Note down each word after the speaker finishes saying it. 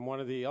one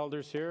of the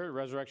elders here at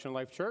Resurrection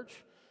Life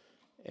Church,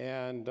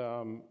 and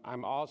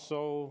I'm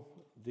also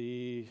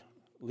the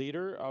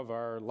leader of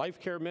our life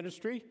care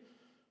ministry.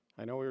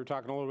 I know we were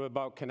talking a little bit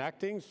about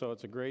connecting, so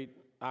it's a great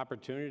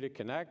opportunity to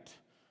connect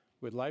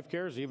with life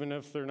cares, even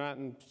if they're not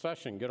in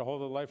session. Get a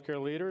hold of the life care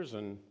leaders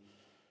and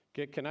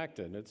get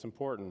connected. It's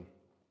important.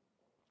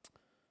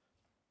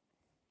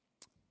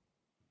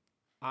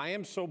 I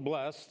am so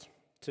blessed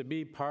to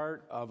be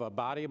part of a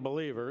body of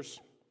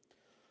believers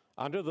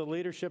under the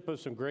leadership of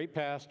some great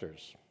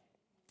pastors.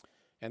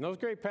 And those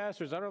great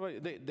pastors, I don't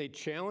know, they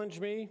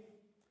challenge me,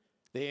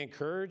 they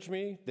encourage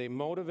me, they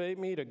motivate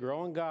me to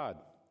grow in God.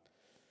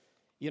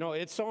 You know,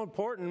 it's so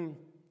important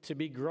to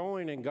be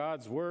growing in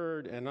God's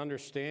word and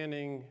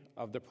understanding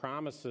of the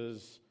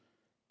promises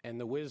and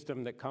the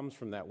wisdom that comes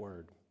from that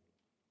word.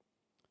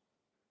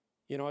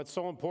 You know, it's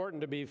so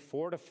important to be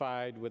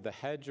fortified with the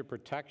hedge of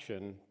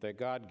protection that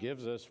God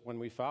gives us when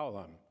we follow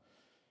Him.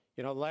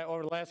 You know,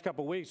 over the last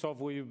couple of weeks,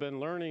 hopefully you've been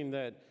learning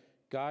that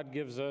God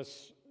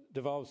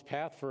develops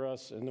path for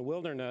us in the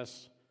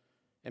wilderness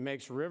and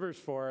makes rivers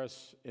for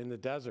us in the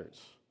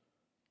deserts.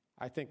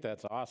 I think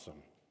that's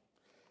awesome.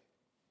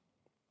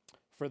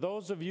 For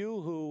those of you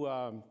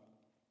who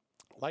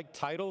like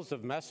titles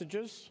of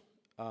messages,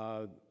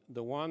 the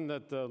one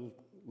that the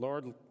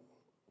Lord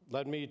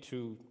led me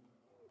to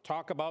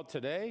talk about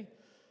today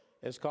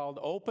is called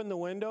Open the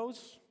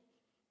Windows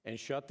and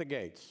Shut the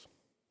Gates.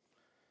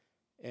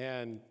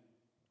 And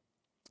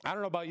I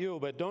don't know about you,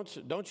 but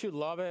don't you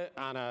love it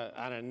on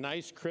a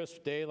nice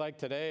crisp day like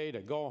today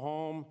to go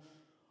home,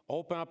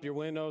 open up your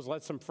windows,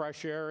 let some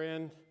fresh air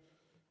in?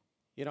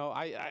 You know,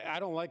 I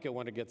don't like it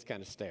when it gets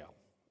kind of stale.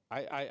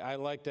 I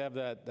like to have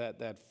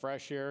that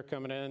fresh air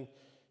coming in,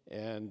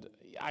 and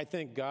I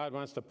think God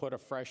wants to put a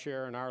fresh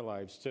air in our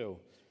lives too.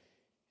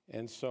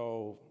 And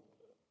so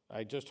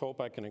I just hope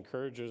I can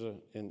encourage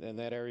you in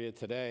that area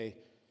today.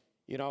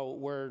 You know,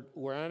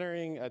 we're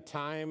entering a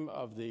time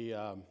of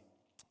the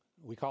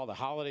we call the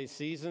holiday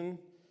season,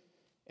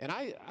 and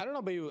I don't know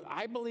about you,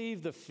 I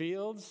believe the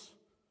fields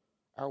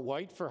are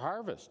white for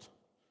harvest.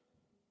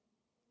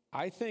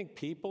 I think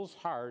people's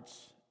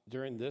hearts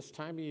during this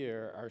time of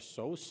year are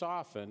so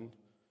softened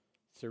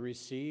to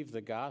receive the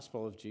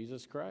gospel of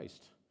Jesus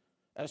Christ,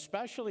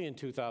 especially in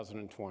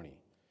 2020.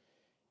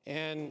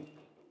 And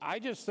I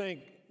just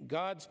think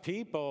God's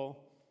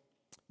people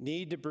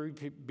need to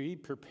be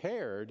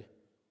prepared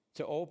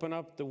to open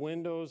up the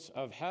windows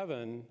of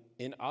heaven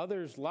in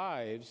others'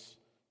 lives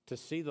to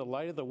see the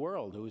light of the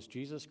world, who is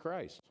Jesus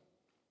Christ.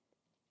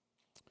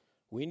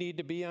 We need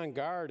to be on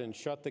guard and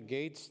shut the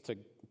gates to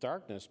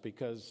darkness,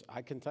 because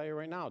I can tell you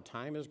right now,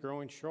 time is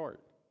growing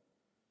short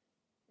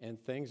and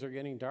things are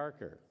getting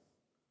darker.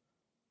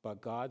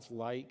 But God's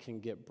light can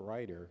get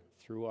brighter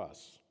through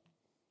us.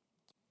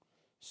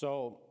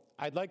 So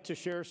I'd like to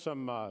share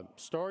some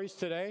stories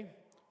today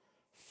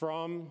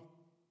from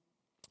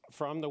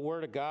the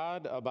Word of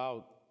God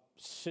about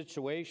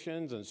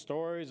situations and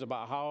stories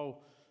about how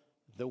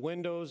the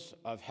windows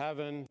of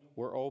heaven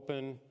were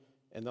open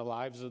in the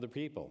lives of the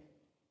people.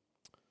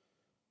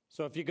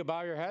 So if you could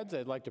bow your heads,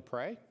 I'd like to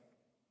pray.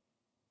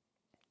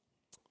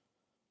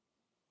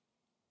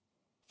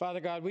 Father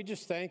God, we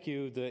just thank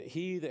you that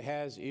he that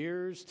has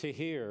ears to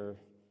hear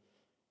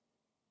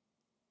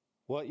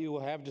what you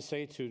will have to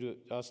say to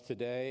us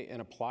today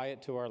and apply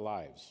it to our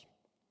lives.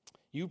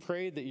 You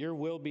prayed that your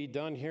will be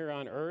done here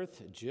on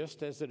earth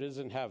just as it is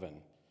in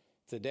heaven.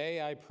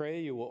 Today I pray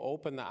you will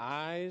open the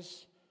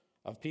eyes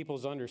of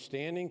people's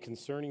understanding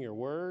concerning your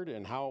word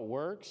and how it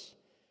works,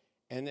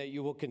 and that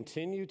you will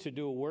continue to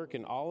do a work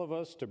in all of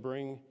us to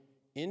bring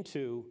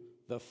into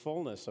the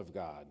fullness of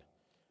God.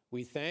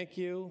 We thank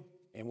you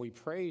and we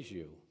praise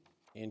you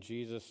in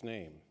Jesus'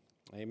 name.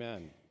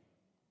 Amen.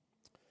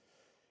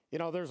 You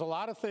know, there's a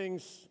lot of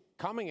things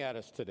coming at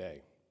us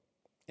today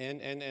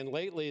and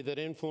lately that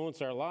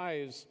influence our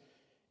lives,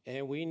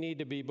 and we need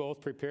to be both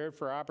prepared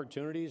for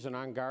opportunities and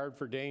on guard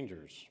for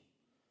dangers.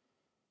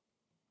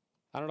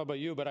 I don't know about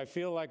you, but I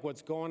feel like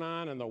what's going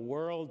on in the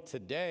world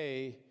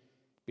today,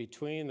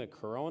 between the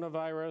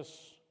coronavirus,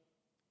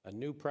 a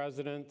new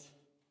president,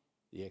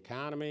 the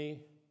economy,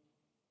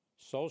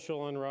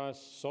 social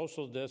unrest,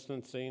 social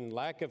distancing,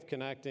 lack of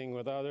connecting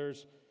with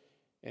others,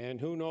 and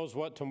who knows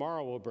what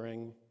tomorrow will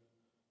bring,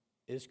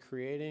 is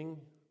creating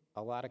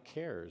a lot of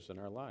cares in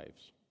our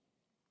lives.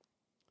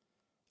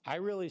 I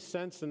really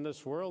sense in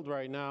this world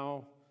right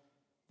now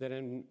that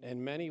in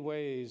many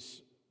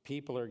ways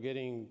people are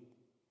getting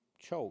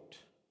choked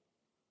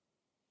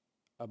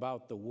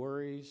about the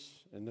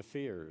worries and the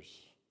fears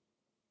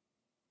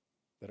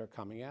that are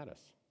coming at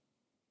us.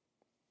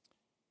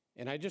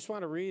 And I just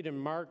want to read in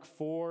Mark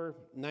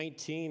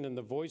 4:19 in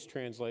the Voice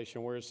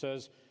translation, where it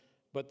says,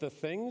 "But the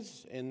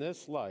things in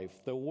this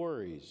life, the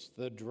worries,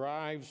 the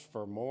drives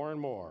for more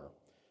and more,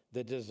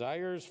 the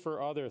desires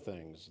for other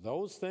things,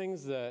 those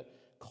things that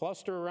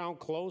cluster around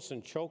close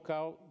and choke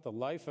out the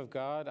life of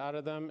God out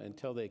of them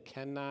until they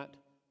cannot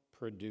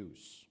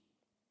produce."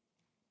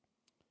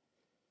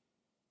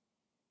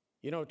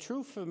 You know,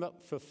 true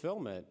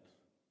fulfillment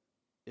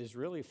is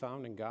really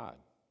found in God.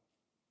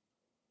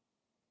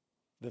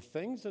 The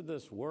things of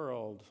this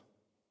world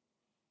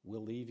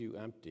will leave you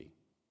empty.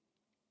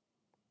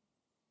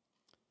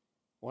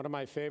 One of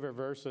my favorite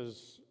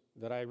verses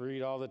that I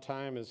read all the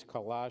time is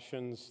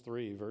Colossians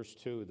 3, verse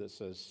 2, that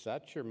says,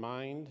 "Set your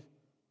mind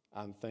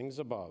on things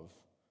above,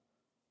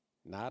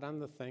 not on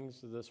the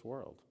things of this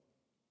world."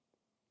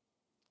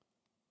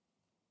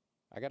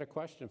 I got a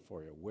question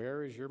for you.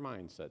 Where is your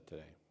mindset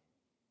today?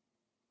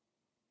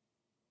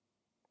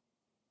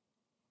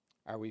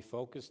 Are we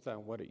focused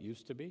on what it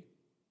used to be?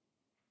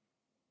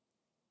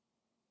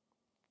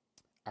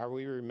 Are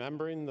we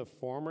remembering the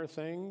former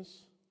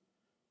things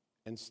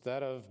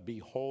instead of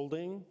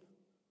beholding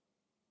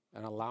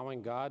and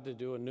allowing God to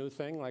do a new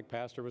thing like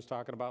Pastor was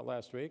talking about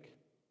last week?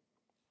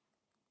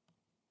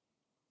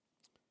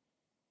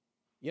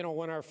 You know,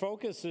 when our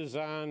focus is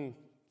on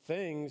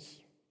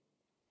things,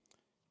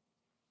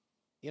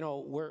 you know,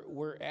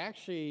 we're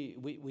actually,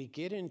 we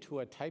get into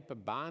a type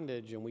of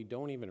bondage and we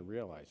don't even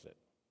realize it.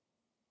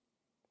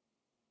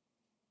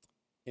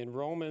 In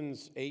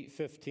Romans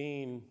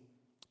 8:15,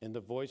 in the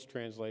Voice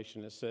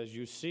translation, it says,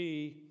 "You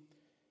see,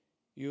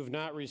 you have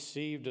not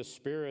received a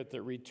spirit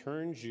that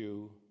returns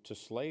you to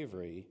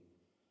slavery,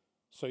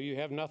 so you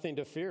have nothing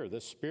to fear.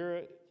 The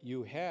spirit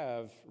you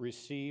have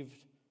received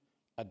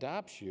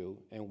adopts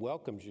you and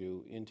welcomes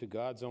you into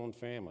God's own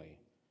family.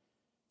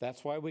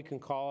 That's why we can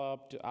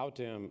call out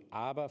to him,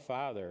 Abba,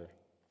 Father,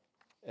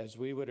 as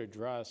we would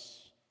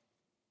address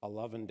a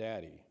loving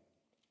daddy."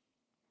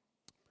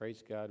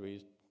 Praise God,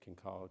 we can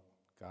call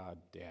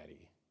God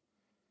Daddy.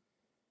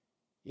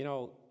 You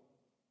know,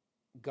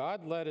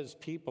 God led his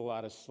people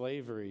out of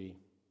slavery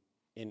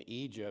in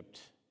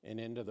Egypt and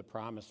into the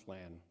Promised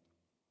Land.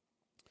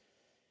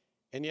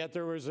 And yet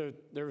there was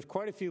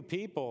quite a few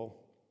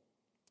people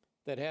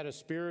that had a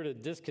spirit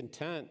of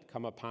discontent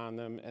come upon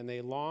them, and they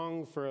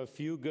longed for a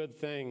few good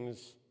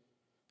things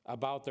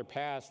about their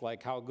past,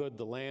 like how good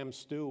the lamb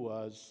stew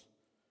was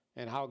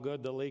and how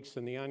good the leeks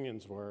and the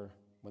onions were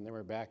when they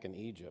were back in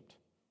Egypt.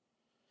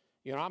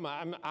 You know,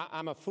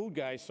 I'm a food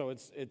guy, so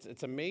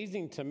it's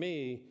amazing to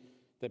me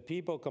that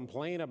people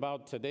complain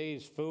about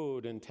today's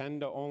food and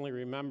tend to only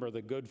remember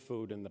the good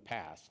food in the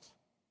past.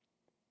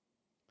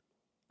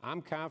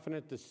 I'm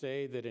confident to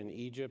say that in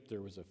Egypt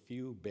there was a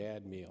few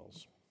bad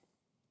meals.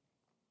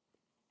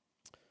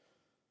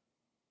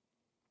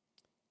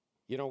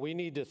 You know, we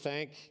need to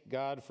thank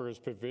God for his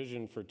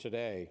provision for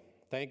today.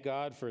 Thank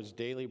God for his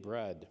daily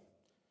bread.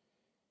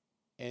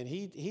 And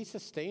he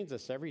sustains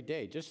us every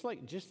day, just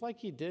like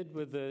he did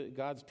with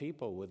God's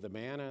people, with the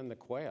manna and the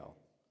quail.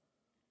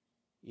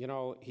 You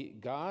know,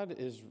 God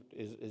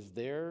is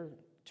there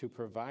to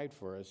provide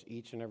for us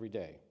each and every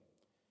day.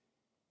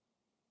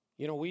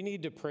 You know, we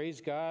need to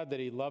praise God that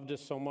he loved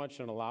us so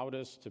much and allowed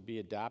us to be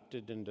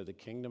adopted into the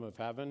kingdom of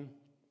heaven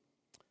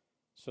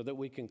so that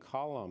we can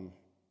call him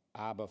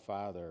Abba,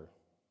 Father,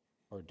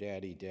 or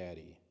Daddy,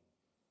 Daddy.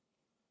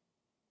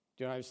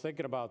 You know, I was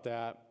thinking about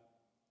that.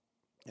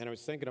 And I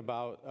was thinking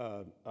about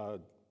a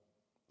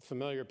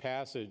familiar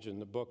passage in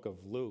the book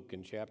of Luke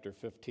in chapter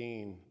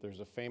 15.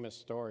 There's a famous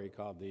story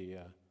called the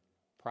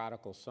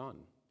prodigal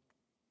son.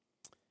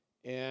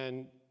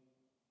 And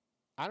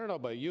I don't know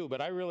about you, but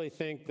I really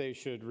think they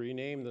should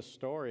rename the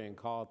story and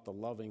call it the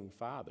loving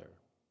father.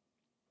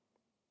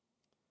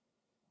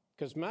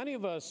 Because many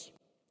of us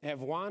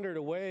have wandered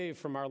away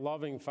from our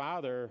loving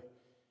father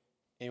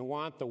and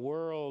want the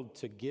world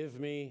to give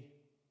me,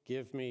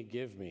 give me,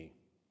 give me.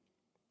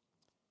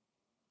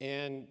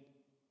 And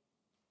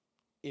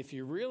if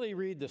you really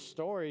read the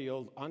story,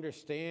 you'll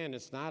understand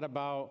it's not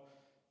about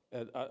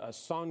a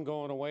son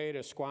going away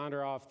to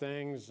squander off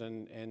things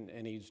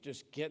and he's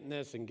just getting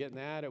this and getting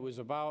that. It was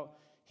about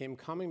him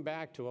coming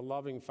back to a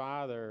loving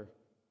father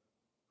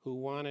who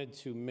wanted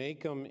to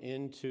make him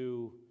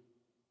into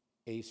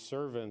a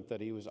servant that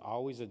he was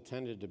always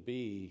intended to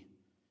be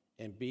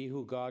and be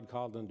who God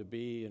called him to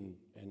be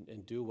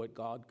and do what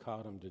God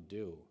called him to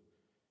do.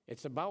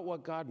 It's about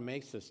what God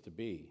makes us to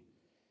be.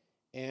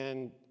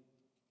 And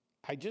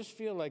I just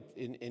feel like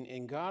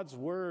in God's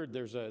word,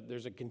 there's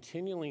a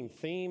continuing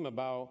theme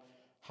about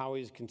how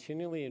he's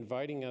continually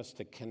inviting us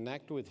to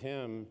connect with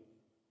him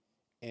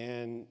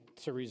and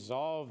to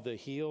resolve the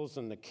heals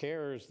and the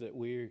cares that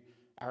we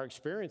are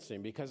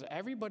experiencing, because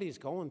everybody's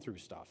going through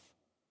stuff.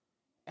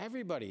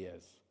 Everybody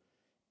is.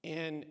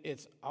 And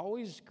it's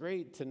always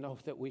great to know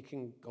that we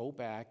can go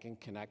back and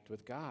connect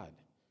with God.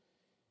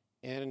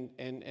 And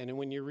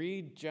when you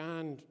read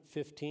John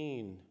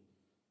 15,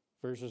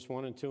 verses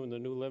 1 and 2 in the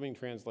New Living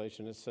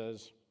Translation, it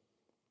says,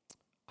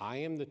 "I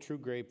am the true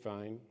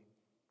grapevine,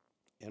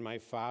 and my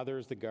Father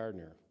is the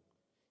gardener.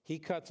 He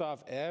cuts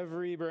off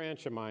every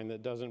branch of mine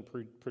that doesn't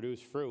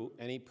produce fruit,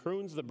 and he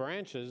prunes the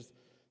branches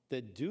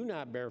that do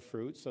not bear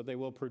fruit so they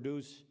will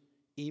produce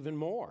even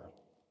more."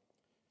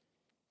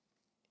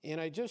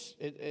 And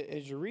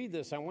as you read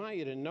this, I want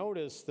you to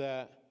notice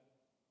that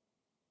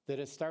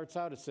it starts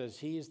out, it says,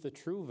 "He is the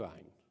true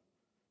vine."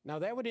 Now,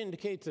 that would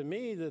indicate to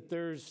me that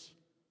there's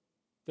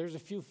a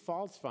few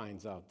false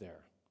vines out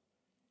there.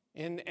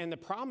 And the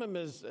problem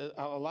is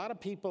a lot of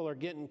people are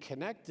getting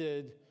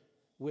connected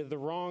with the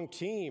wrong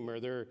team, or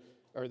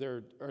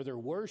they're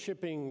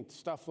worshiping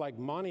stuff like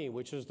money,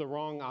 which is the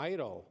wrong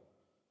idol,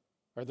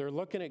 or they're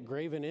looking at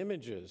graven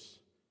images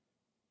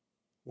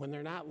when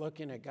they're not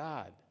looking at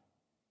God.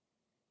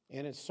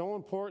 And it's so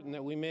important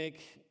that we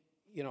make,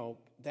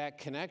 that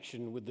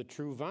connection with the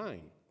true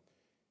vine.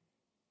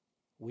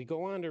 We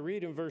go on to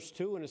read in verse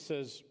 2, and it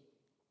says,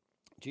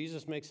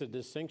 Jesus makes a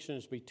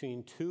distinction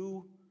between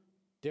two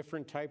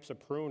different types of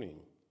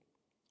pruning.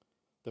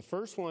 The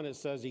first one, it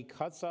says he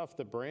cuts off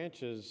the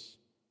branches.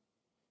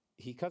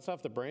 He cuts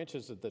off the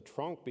branches of the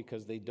trunk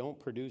because they don't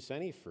produce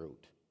any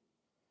fruit.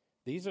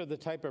 These are the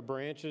type of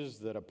branches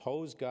that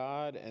oppose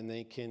God, and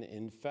they can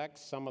infect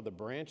some of the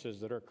branches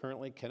that are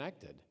currently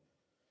connected.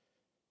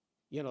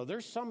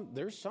 There's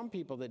some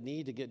people that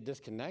need to get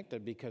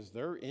disconnected because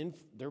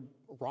they're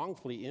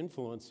wrongfully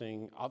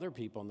influencing other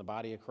people in the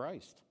body of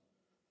Christ.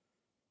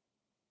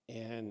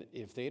 And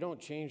if they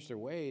don't change their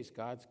ways,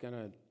 God's going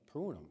to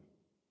prune them.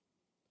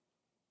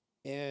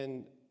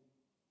 And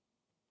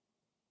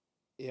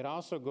it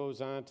also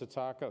goes on to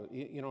talk,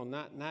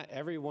 not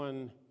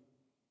everyone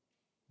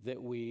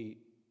that we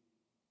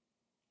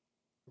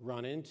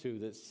run into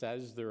that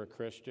says they're a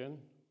Christian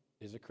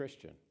is a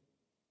Christian.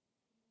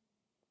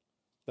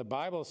 The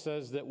Bible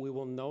says that we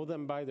will know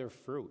them by their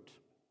fruit.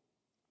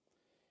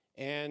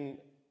 And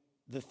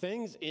the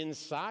things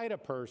inside a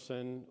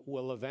person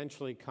will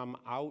eventually come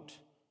out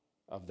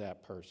of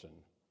that person.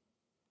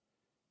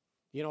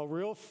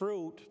 Real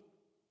fruit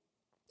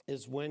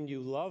is when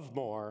you love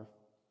more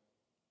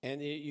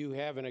and you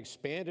have an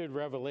expanded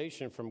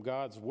revelation from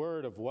God's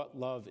word of what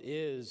love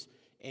is,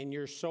 and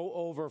you're so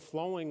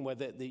overflowing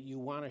with it that you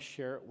want to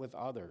share it with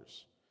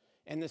others.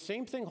 And the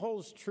same thing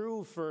holds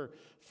true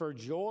for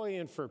joy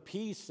and for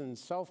peace and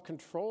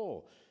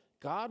self-control.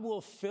 God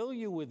will fill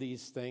you with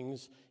these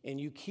things, and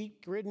you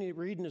keep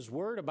reading his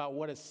word about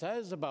what it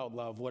says about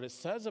love, what it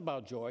says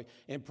about joy,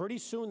 and pretty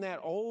soon that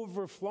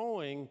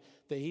overflowing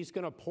that he's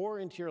going to pour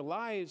into your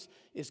lives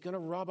is going to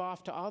rub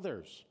off to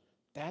others.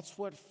 That's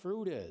what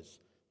fruit is.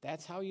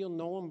 That's how you'll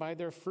know them, by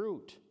their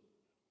fruit.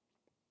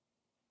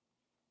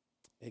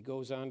 It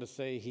goes on to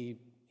say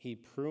he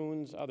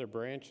prunes other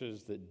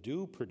branches that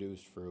do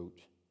produce fruit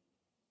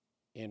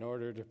in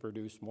order to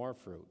produce more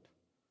fruit.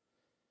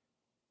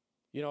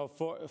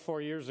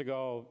 4 years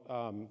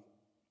ago,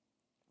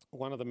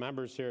 one of the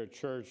members here at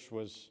church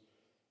was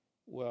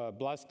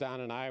blessed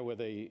Don and I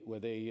with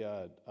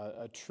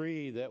a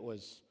tree that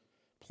was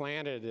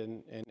planted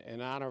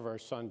in honor of our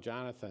son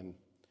Jonathan.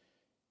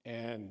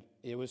 And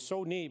it was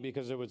so neat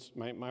because it was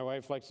my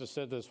wife likes to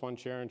sit in this one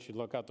chair and she'd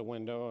look out the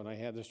window, and I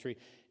had this tree,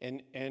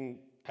 and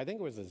I think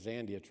it was a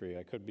Zandia tree.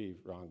 I could be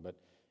wrong, but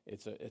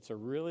it's a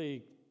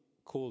really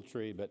cool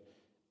tree. But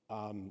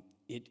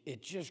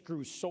it just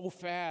grew so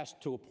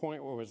fast to a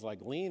point where it was like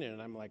leaning,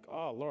 and I'm like,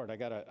 oh Lord, I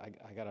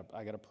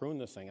gotta prune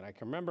this thing. And I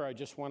can remember I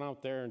just went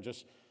out there and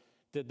just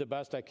did the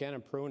best I can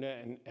and pruned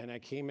it. And I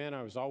came in.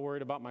 I was all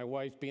worried about my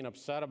wife being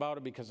upset about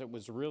it because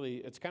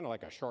it's kind of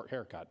like a short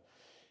haircut.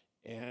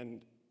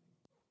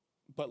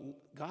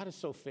 But God is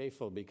so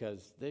faithful,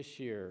 because this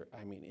year,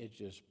 it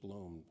just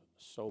bloomed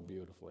so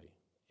beautifully.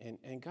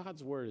 And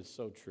God's word is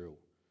so true.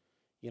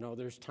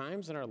 There's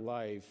times in our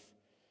life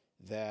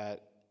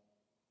that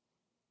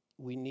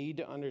we need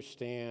to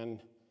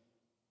understand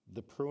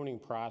the pruning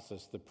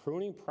process. The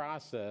pruning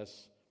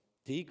process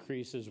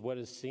decreases what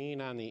is seen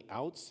on the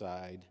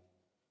outside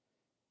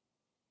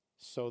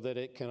so that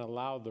it can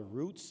allow the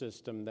root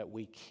system that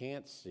we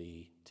can't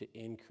see to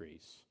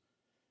increase.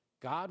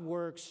 God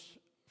works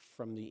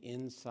from the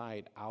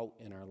inside out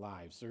in our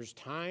lives. There's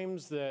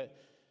times that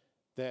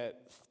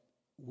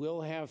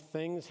we'll have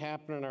things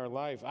happen in our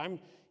life.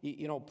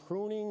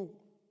 Pruning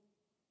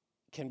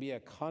can be a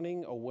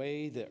cutting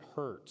away that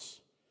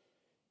hurts.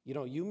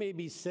 You may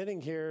be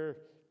sitting here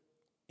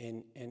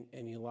and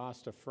you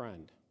lost a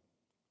friend.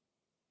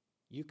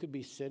 You could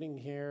be sitting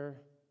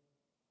here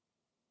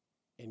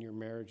and your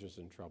marriage is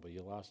in trouble.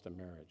 You lost a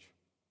marriage.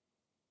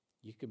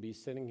 You could be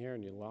sitting here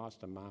and you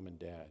lost a mom and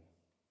dad.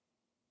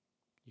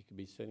 You could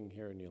be sitting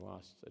here and you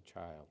lost a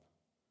child,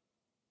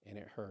 and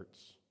it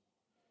hurts.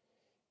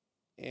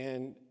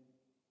 And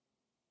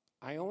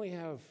I only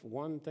have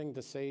one thing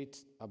to say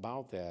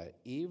about that.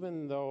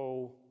 Even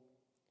though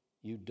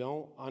you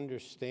don't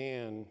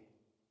understand,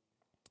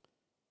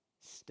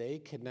 stay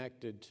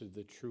connected to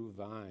the true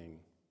vine,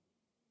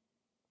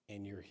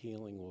 and your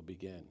healing will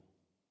begin.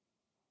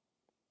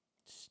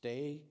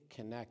 Stay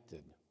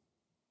connected.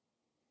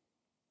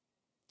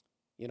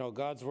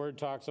 God's word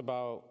talks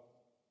about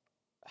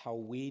how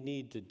we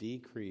need to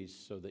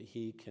decrease so that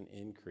he can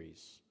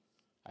increase.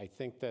 I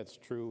think that's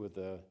true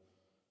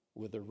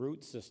with the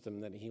root system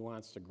that he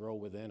wants to grow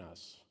within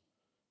us.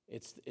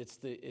 It's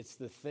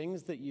the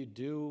things that you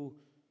do.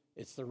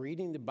 It's the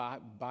reading the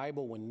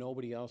Bible when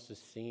nobody else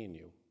is seeing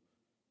you.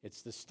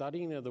 It's the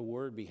studying of the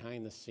word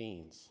behind the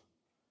scenes.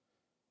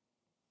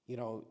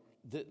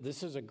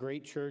 This is a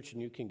great church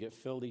and you can get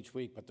filled each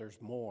week, but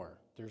there's more.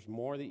 There's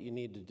more that you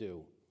need to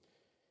do.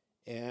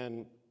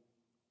 And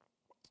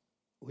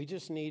we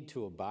just need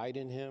to abide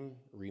in him,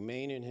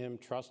 remain in him,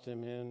 trust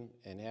in him,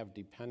 and have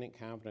dependent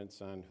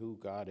confidence on who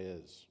God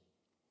is.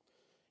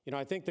 You know,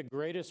 I think the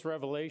greatest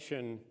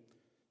revelation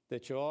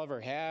that you'll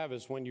ever have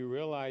is when you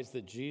realize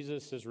that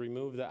Jesus has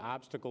removed the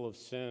obstacle of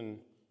sin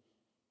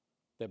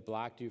that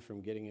blocked you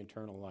from getting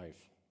eternal life.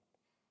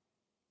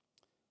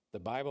 The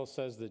Bible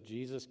says that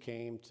Jesus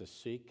came to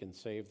seek and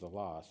save the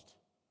lost.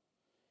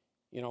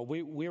 You know,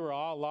 we were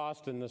all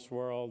lost in this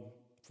world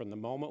from the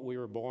moment we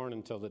were born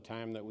until the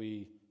time that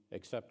we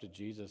accepted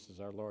Jesus as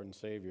our Lord and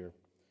Savior.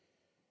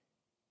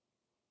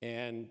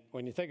 And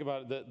when you think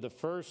about it, the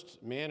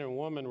first man and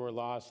woman were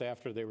lost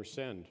after they were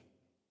sinned.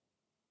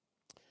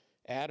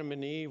 Adam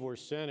and Eve were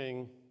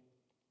sinning,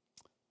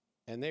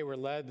 and they were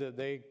led that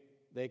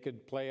they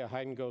could play a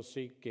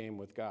hide-and-go-seek game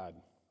with God.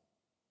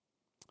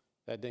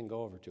 That didn't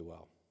go over too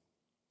well.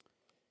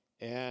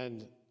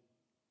 And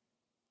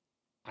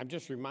I'm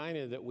just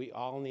reminded that we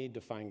all need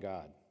to find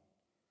God.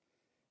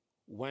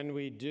 When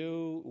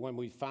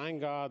we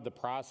find God, the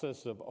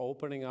process of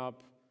opening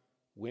up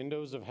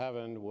windows of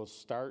heaven will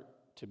start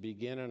to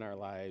begin in our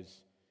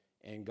lives,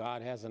 and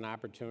God has an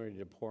opportunity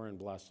to pour in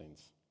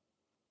blessings.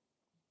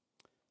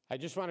 I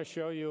just want to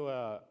show you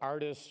an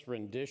artist's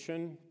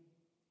rendition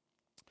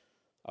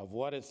of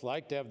what it's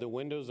like to have the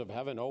windows of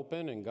heaven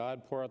open and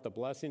God pour out the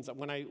blessings.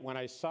 When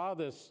I saw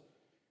this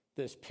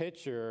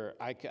picture,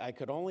 I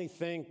could only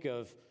think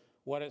of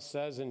what it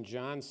says in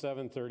John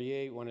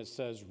 7:38 when it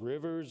says,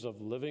 "Rivers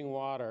of living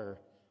water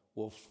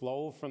will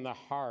flow from the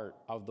heart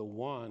of the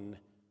one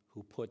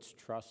who puts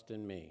trust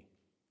in me."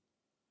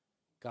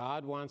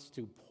 God wants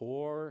to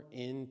pour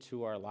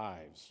into our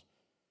lives.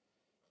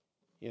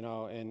 You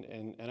know,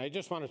 and I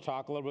just want to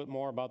talk a little bit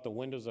more about the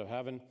windows of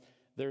heaven.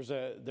 There's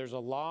a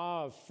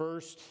law of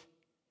first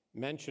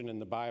mention in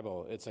the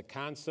Bible. It's a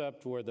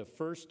concept where the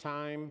first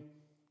time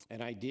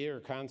an idea or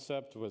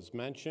concept was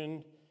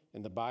mentioned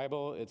in the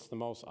Bible, it's the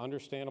most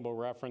understandable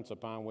reference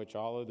upon which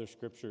all other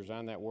scriptures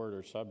on that word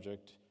or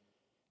subject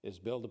is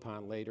built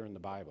upon later in the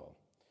Bible.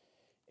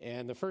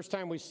 And the first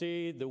time we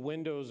see the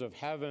windows of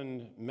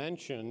heaven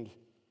mentioned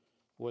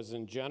was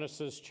in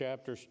Genesis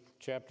chapter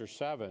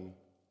 7.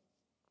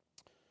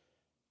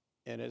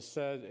 And it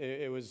said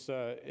it was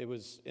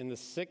in the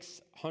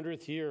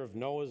 600th year of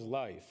Noah's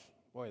life.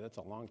 Boy, that's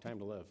a long time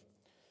to live.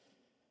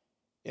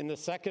 In the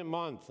second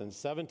month and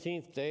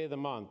 17th day of the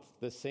month,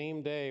 the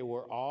same day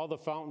were all the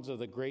fountains of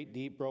the great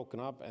deep broken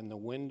up and the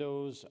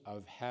windows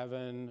of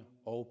heaven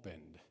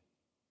opened.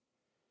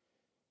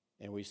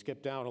 And we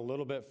skip down a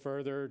little bit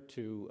further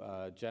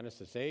to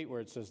Genesis 8,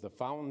 where it says the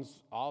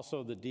fountains,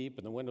 also the deep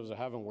and the windows of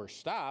heaven were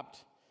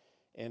stopped,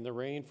 and the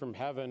rain from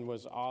heaven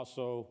was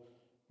also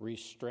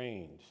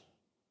restrained.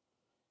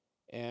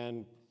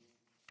 And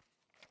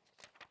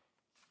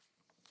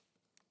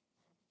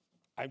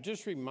I'm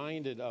just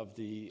reminded of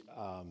the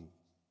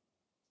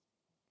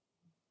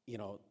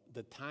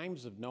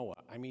times of Noah.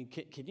 I mean,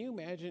 can you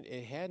imagine?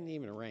 It hadn't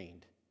even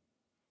rained.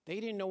 They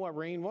didn't know what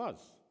rain was.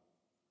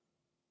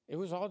 It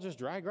was all just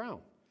dry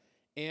ground.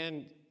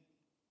 And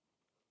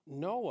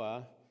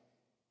Noah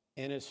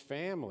and his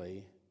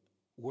family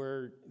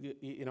were,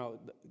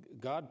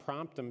 God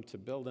prompted them to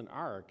build an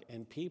ark,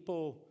 and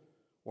people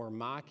were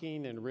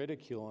mocking and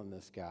ridiculing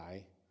this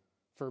guy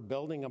for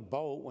building a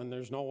boat when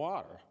there's no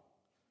water.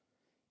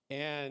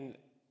 And,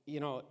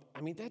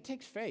 that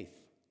takes faith.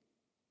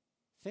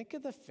 Think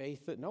of the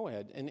faith that Noah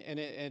had. And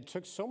it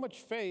took so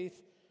much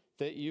faith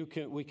that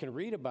we can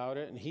read about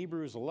it in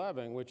Hebrews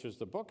 11, which is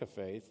the book of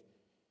faith.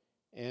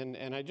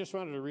 And I just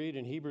wanted to read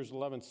in Hebrews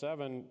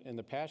 11:7 in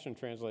the Passion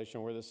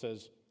Translation where this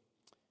says,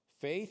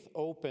 "Faith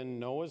opened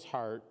Noah's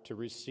heart to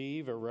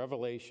receive a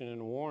revelation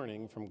and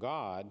warning from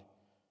God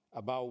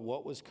about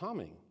what was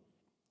coming,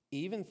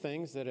 even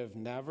things that have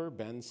never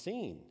been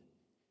seen.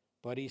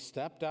 But he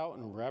stepped out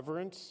in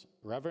reverent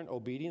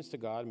obedience to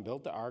God and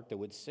built the ark that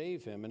would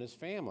save him and his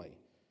family.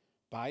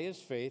 By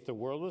his faith, the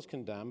world was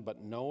condemned,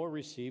 but Noah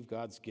received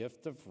God's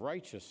gift of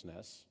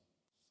righteousness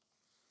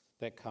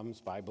that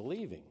comes by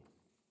believing."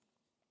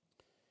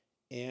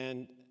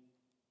 And,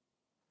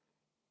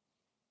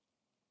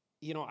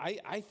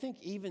 I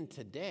think even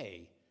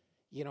today,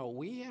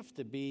 we have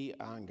to be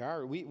on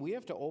guard. We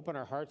have to open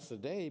our hearts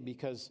today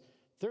because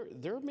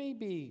there may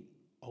be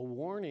a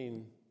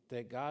warning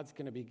that God's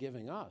going to be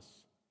giving us.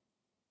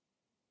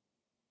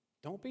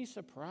 Don't be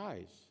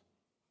surprised.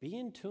 Be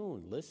in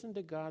tune. Listen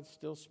to God's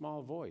still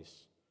small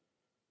voice.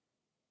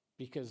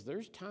 Because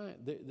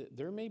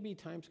there may be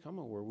times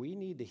coming where we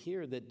need to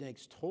hear that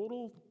makes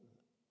total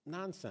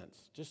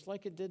nonsense, just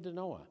like it did to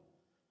Noah.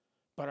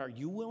 But are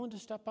you willing to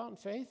step out in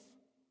faith?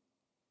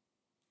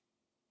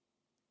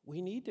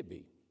 We need to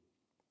be.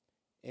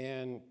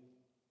 And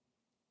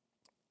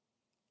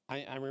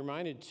I'm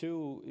reminded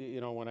too,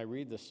 when I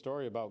read the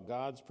story about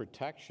God's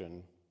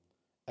protection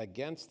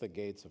against the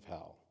gates of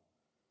hell.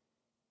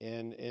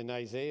 And in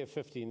Isaiah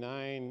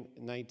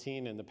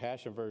 59:19 in the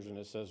Passion Version,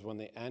 it says, "When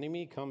the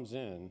enemy comes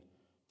in,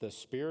 the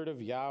Spirit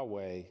of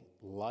Yahweh,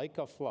 like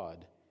a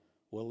flood,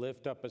 will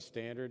lift up a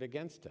standard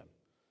against him."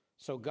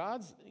 So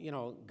God's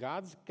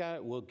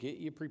will get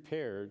you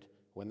prepared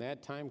when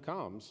that time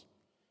comes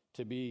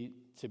to be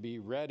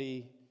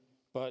ready.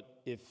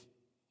 But if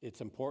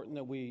it's important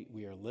that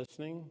we are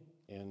listening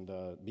and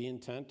be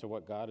intent to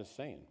what God is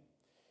saying.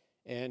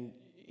 And,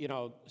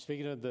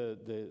 speaking of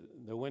the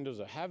windows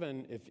of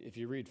heaven, if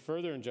you read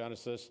further in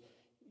Genesis,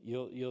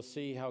 you'll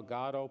see how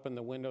God opened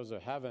the windows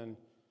of heaven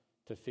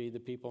to feed the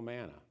people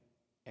manna.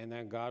 And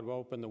then God will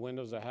open the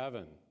windows of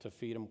heaven to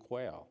feed them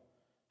quail.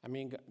 I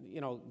mean,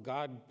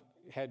 God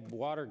had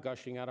water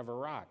gushing out of a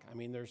rock. I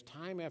mean, there's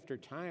time after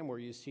time where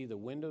you see the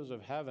windows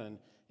of heaven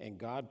and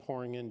God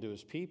pouring into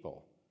his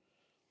people.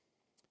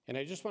 And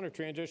I just want to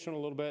transition a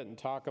little bit and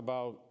talk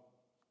about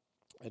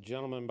a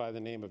gentleman by the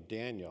name of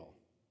Daniel.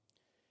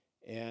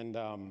 And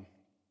I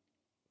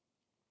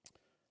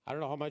don't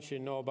know how much you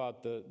know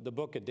about the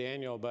book of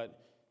Daniel, but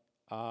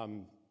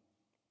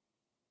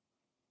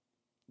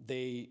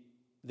they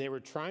were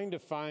trying to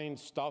find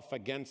stuff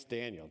against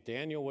Daniel.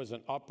 Daniel was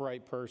an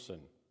upright person,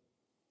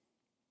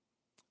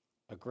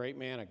 a great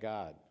man of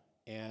God.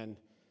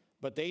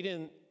 But they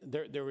didn't,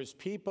 there was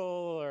people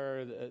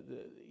or,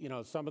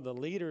 some of the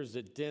leaders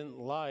that didn't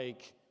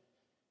like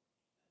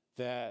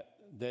that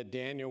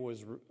Daniel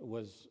was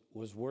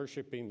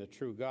worshiping the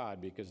true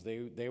God, because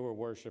they were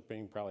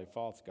worshiping probably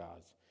false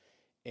gods.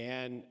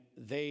 And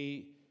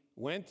they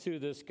went to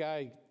this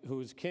guy who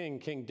was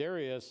King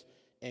Darius,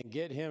 and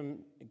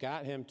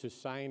got him to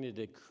sign a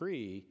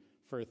decree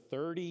for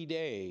 30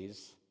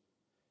 days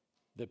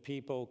the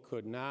people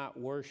could not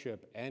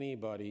worship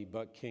anybody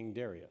but King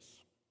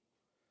Darius.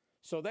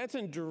 So that's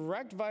in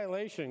direct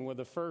violation with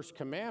the first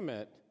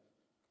commandment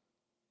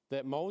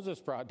that Moses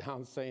brought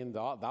down, saying,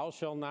 thou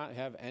shalt not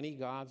have any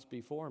gods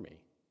before me.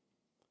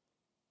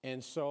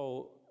 And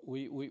so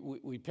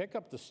we pick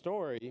up the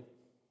story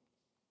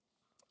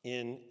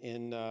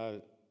in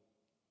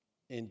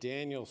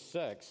Daniel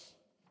 6,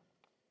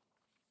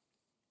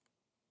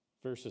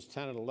 verses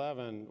 10 and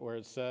 11, where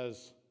it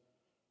says,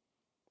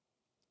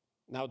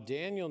 "Now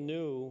Daniel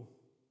knew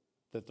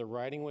that the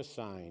writing was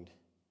signed.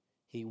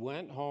 He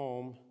went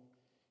home,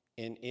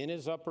 and in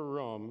his upper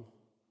room,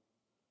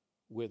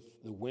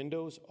 with the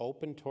windows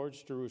open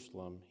towards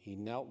Jerusalem, he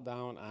knelt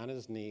down on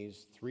his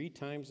knees 3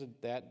 times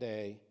that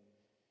day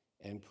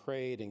and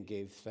prayed and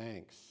gave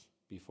thanks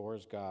before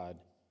his God,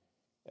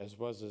 as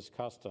was his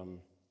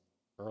custom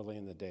early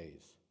in the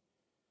days."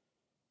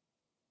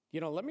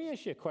 Let me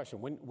ask you a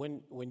question.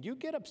 When you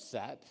get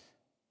upset,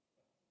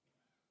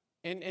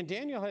 and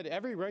Daniel had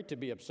every right to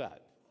be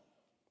upset,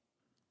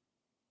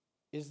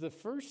 is the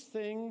first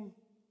thing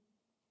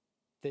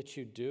that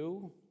you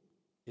do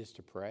is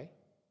to pray?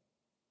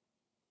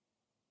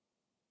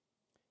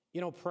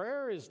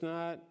 Prayer is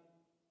not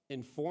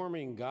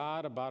informing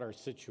God about our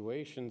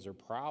situations or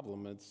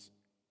problem. It's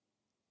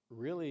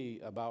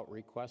really about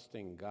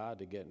requesting God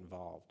to get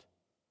involved.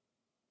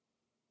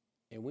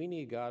 And we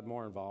need God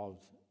more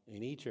involved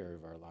in each area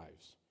of our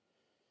lives.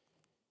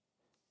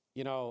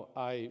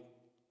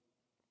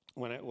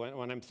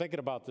 When I'm thinking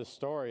about this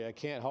story, I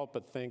can't help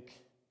but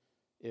think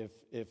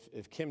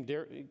if King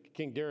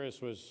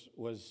Darius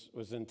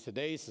was in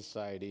today's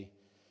society,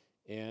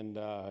 and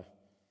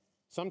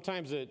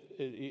sometimes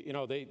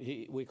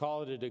we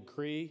call it a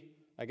decree.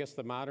 I guess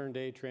the modern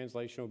day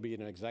translation would be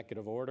an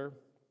executive order.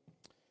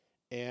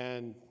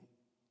 And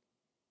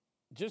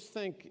just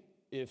think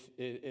if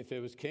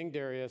it was King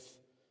Darius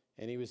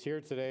and he was here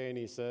today and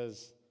he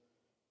says,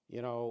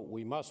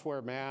 we must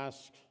wear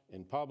masks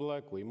in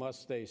public, we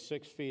must stay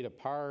 6 feet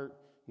apart,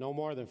 no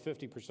more than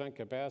 50%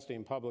 capacity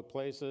in public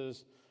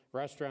places,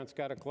 restaurants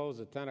got to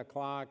close at 10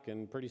 o'clock,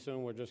 and pretty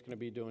soon we're just going to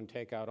be doing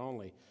takeout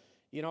only.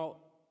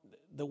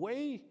 The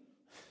way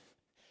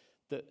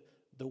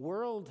the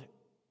world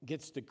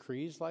gets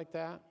decrees like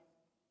that,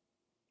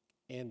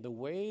 and the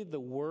way the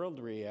world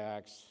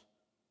reacts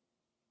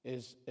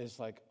is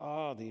like,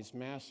 oh, these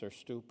masks are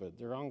stupid,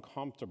 they're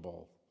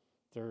uncomfortable,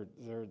 they're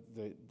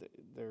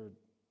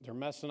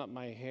messing up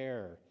my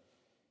hair.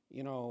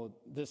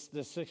 This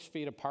 6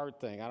 feet apart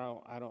thing,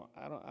 I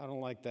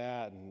don't like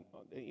that. And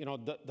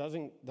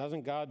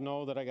doesn't God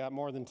know that I got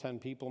more than 10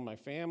 people in my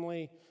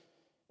family?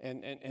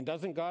 And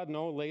doesn't God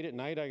know late at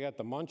night I got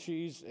the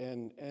munchies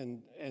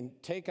and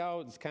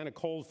takeout is kind of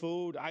cold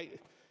food?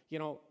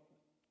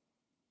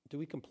 Do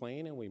we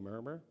complain and we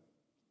murmur?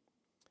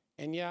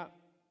 And yet,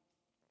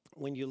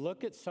 when you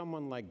look at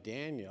someone like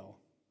Daniel,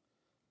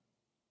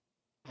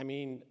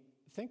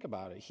 think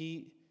about it.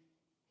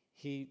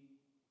 He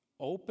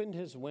opened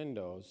his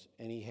windows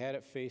and he had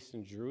it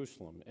facing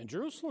Jerusalem. And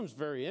Jerusalem's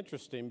very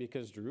interesting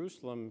because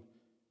Jerusalem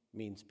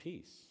means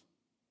peace.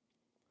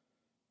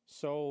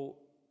 So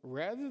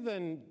rather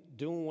than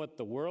doing what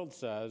the world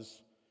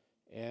says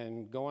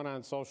and going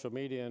on social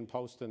media and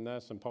posting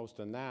this and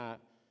posting that,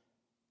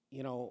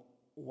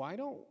 why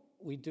don't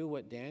we do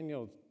what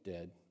Daniel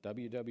did,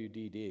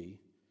 WWDD,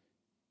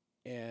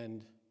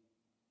 and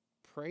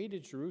pray to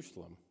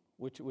Jerusalem,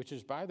 which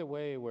is, by the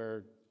way,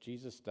 where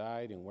Jesus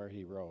died and where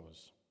he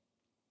rose.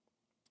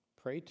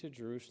 Pray to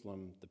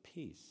Jerusalem the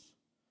peace.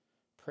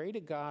 Pray to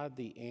God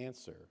the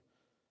answer.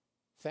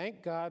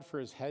 Thank God for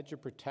his hedge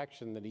of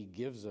protection that he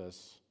gives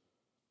us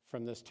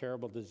from this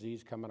terrible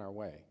disease coming our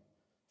way.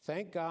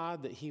 Thank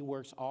God that he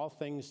works all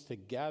things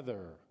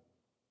together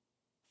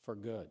for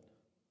good.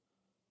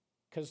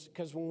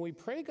 Because when we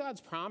pray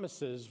God's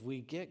promises,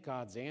 we get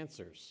God's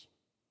answers.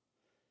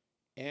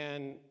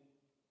 And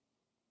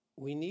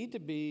we need to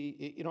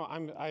be,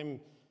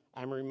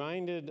 I'm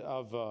reminded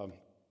of,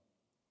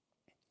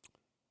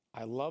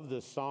 I love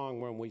this song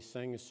when we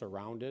sing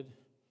Surrounded,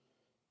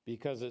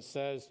 because it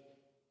says,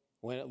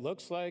 when it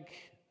looks like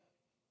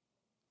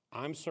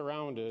I'm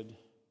surrounded,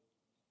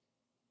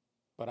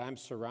 but I'm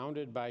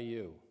surrounded by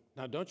you.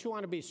 Now, don't you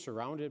want to be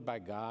surrounded by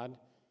God?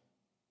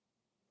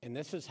 And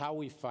this is how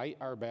we fight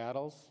our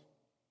battles?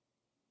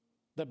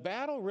 The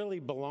battle really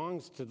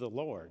belongs to the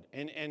Lord.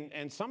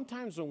 And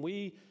sometimes when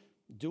we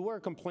do our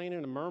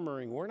complaining and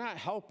murmuring, we're not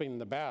helping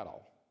the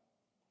battle.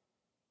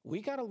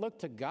 We got to look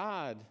to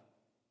God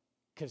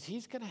because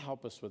he's going to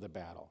help us with the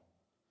battle.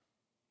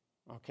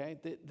 Okay?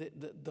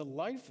 The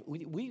life,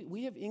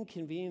 we have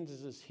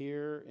inconveniences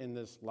here in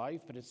this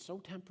life, but it's so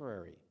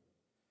temporary.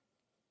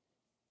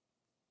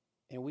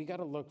 And we got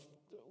to look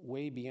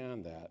way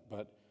beyond that.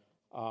 But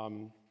I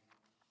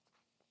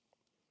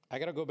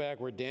got to go back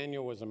where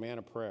Daniel was a man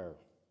of prayer.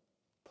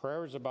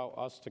 Prayer is about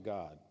us to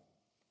God.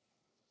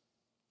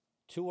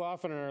 Too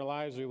often in our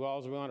lives, we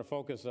want to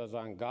focus us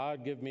on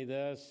God, give me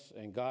this,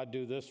 and God,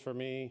 do this for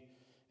me.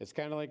 It's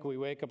kind of like we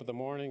wake up in the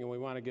morning and we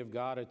want to give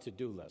God a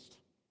to-do list.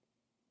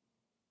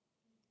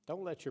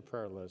 Don't let your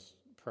prayer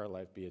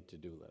life be a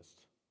to-do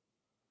list.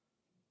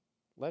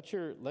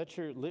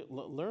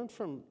 Learn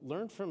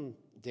from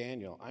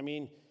Daniel. I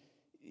mean,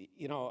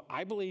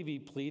 I believe he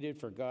pleaded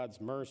for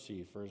God's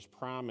mercy, for his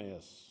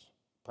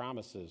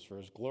promises, for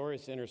his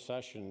glorious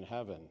intercession in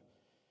heaven.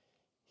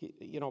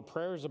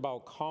 Prayer is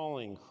about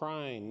calling,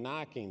 crying,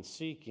 knocking,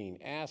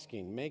 seeking,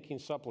 asking, making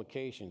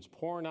supplications,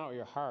 pouring out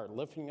your heart,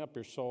 lifting up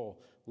your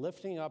soul,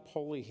 lifting up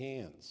holy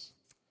hands.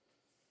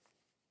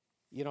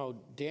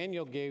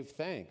 Daniel gave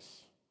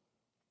thanks.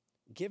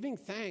 Giving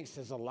thanks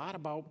is a lot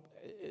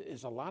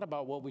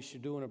about what we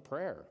should do in a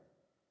prayer.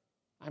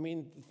 I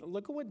mean,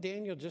 look at what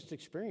Daniel just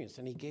experienced,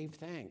 and he gave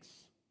thanks.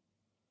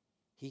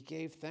 He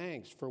gave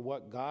thanks for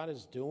what God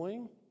is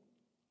doing,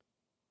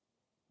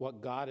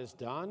 what God has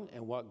done,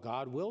 and what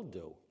God will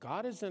do.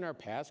 God is in our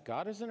past,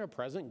 God is in our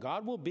present,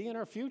 God will be in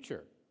our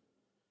future.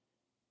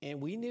 And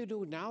we need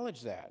to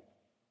acknowledge that.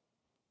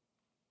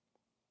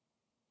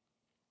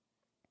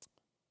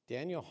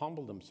 Daniel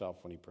humbled himself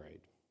when he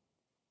prayed.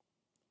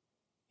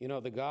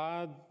 The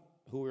God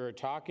who we were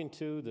talking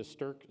to, the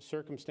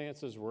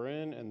circumstances we're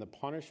in, and the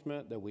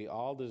punishment that we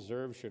all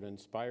deserve should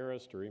inspire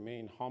us to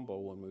remain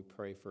humble when we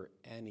pray for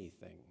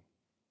anything.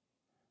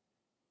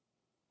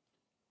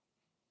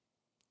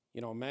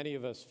 Many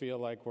of us feel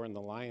like we're in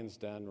the lion's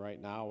den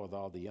right now with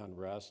all the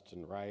unrest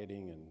and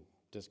rioting and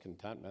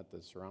discontentment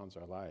that surrounds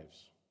our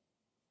lives.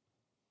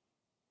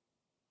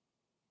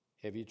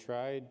 Have you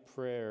tried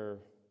prayer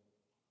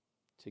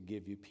to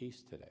give you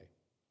peace today?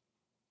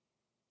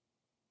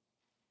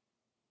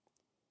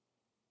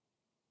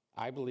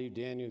 I believe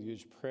Daniel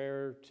used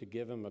prayer to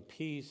give him a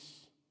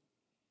peace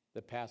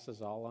that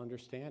passes all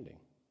understanding.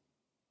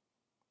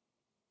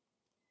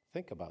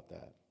 Think about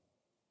that.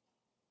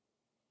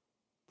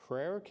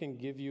 Prayer can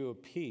give you a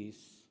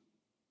peace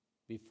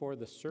before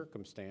the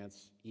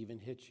circumstance even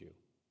hits you.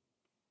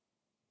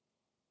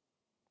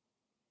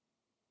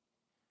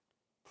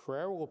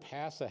 Prayer will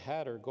pass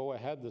ahead or go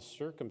ahead the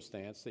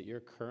circumstance that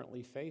you're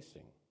currently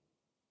facing.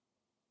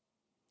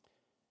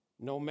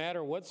 No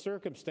matter what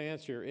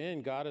circumstance you're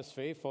in, God is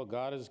faithful,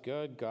 God is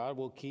good, God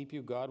will keep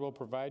you, God will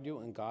provide you,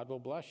 and God will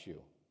bless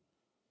you.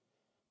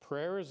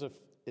 Prayer is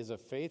a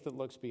faith that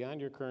looks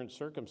beyond your current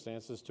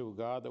circumstances to a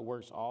God that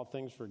works all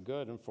things for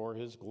good and for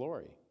his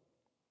glory.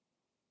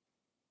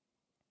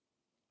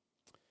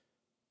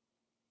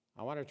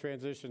 I want to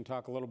transition and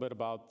talk a little bit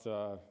about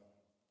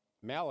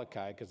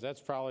Malachi, because that's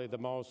probably the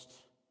most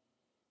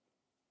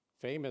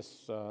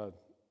famous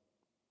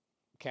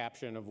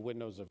caption of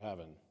Windows of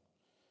Heaven.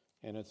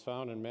 And it's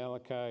found in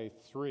Malachi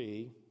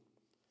 3,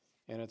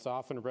 and it's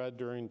often read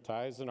during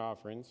tithes and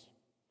offerings.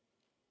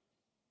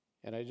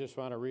 And I just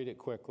want to read it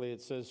quickly.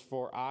 It says,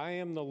 "For I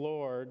am the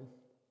Lord,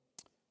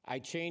 I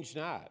change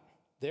not.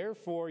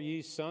 Therefore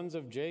ye sons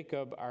of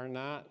Jacob are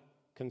not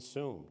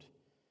consumed.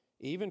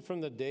 Even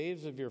from the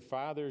days of your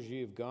fathers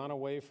ye have gone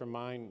away from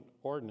mine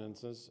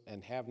ordinances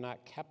and have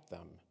not kept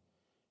them.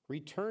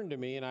 Return to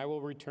me, and I will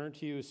return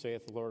to you,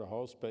 saith the Lord of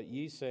hosts. But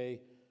ye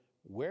say,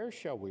 where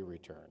shall we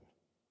return?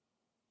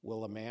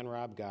 Will a man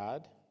rob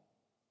God?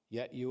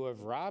 Yet you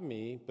have robbed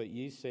me, but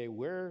ye say,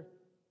 where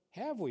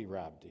have we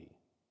robbed thee?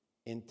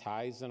 In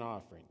tithes and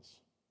offerings.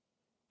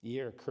 Ye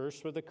are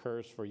cursed with a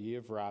curse, for ye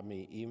have robbed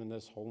me, even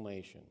this whole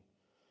nation.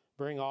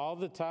 Bring all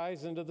the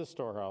tithes into the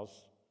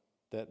storehouse,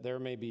 that there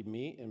may be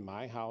meat in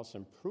my house,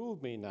 and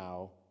prove me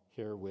now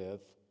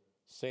herewith,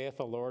 saith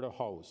the Lord of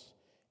hosts,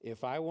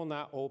 if I will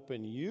not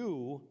open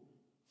you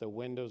the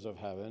windows of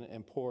heaven,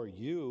 and pour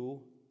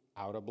you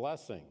out a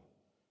blessing,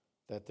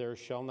 that there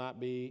shall not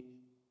be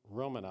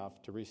room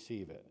enough to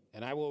receive it.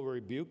 And I will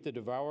rebuke the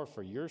devourer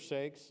for your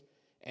sakes,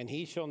 and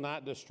he shall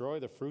not destroy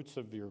the fruits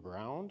of your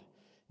ground,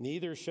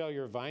 neither shall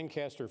your vine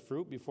cast her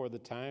fruit before the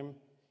time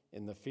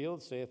in the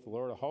field, saith the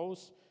Lord of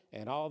hosts,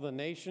 and all the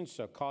nations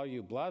shall call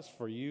you blessed,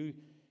 for you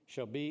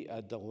shall be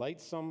a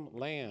delightsome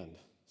land,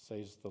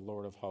 says the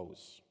Lord of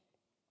hosts.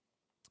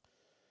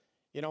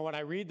 You know, when I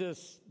read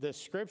this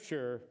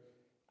scripture,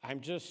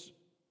 I'm just,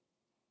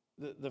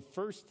 the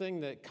first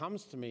thing that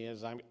comes to me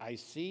is I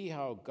see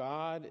how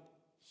God's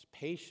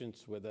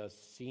patience with us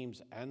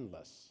seems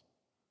endless.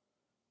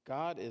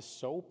 God is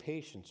so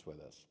patient with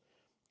us.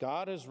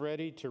 God is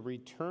ready to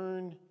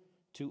return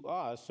to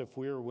us if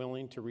we are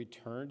willing to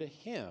return to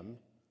him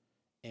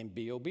and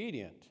be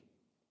obedient.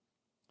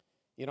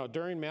 You know,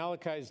 during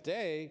Malachi's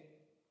day,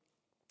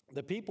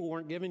 the people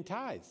weren't giving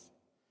tithes.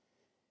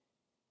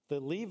 The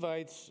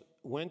Levites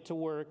went to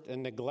work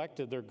and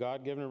neglected their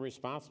God-given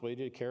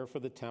responsibility to care for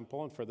the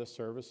temple and for the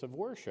service of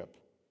worship.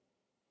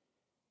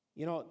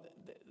 You know,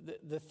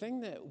 the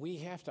thing that we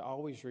have to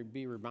always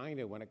be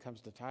reminded when it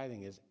comes to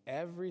tithing is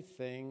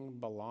everything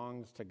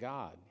belongs to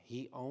God.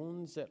 He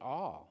owns it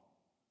all.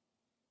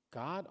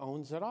 God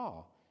owns it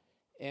all.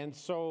 And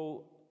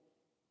so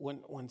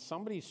when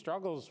somebody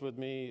struggles with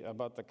me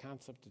about the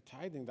concept of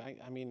tithing,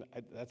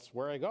 that's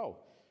where I go.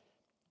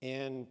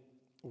 And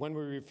when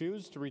we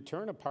refuse to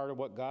return a part of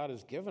what God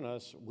has given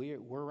us, we're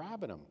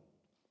robbing him.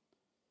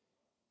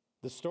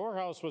 The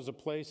storehouse was a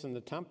place in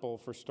the temple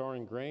for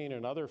storing grain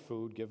and other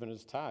food given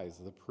as tithes.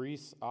 The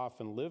priests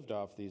often lived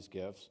off these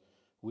gifts.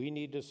 We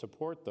need to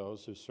support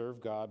those who serve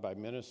God by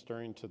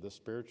ministering to the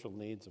spiritual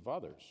needs of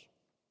others.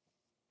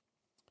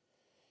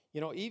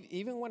 You know,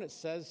 even when it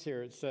says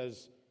here, it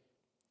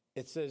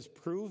says,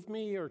 prove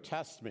me or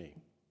test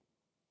me.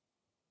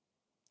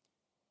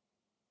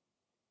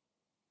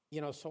 You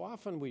know, so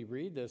often we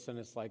read this and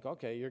it's like,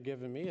 okay, you're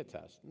giving me a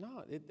test.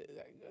 No,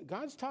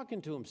 God's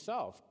talking to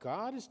himself.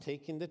 God is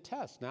taking the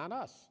test, not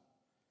us.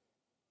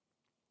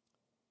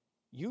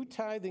 You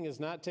tithing is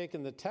not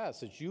taking the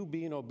test. It's you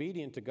being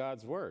obedient to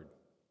God's word.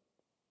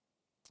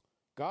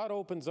 God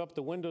opens up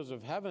the windows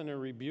of heaven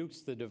and rebukes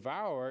the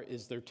devourer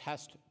is their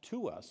test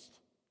to us.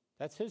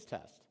 That's his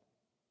test.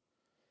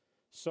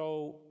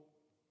 So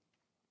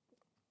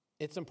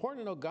it's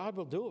important to know God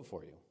will do it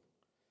for you.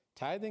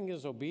 Tithing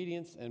is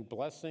obedience and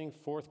blessing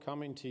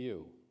forthcoming to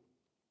you.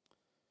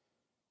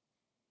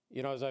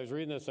 You know, as I was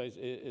reading this,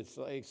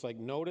 it's like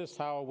notice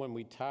how when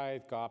we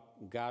tithe,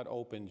 God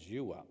opens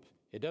you up.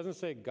 It doesn't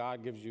say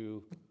God gives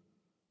you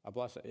a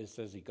blessing. It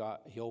says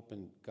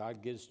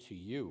God gives to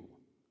you.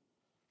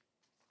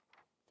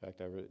 In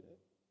fact,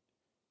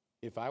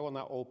 if I will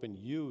not open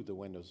you the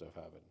windows of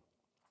heaven.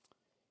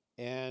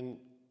 And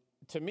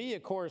to me,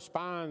 it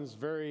corresponds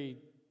very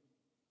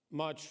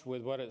much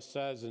with what it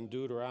says in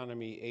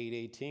Deuteronomy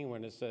 8:18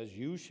 when it says,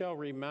 you shall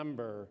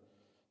remember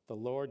the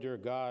Lord your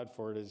God,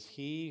 for it is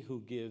he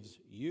who gives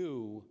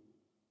you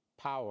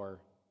power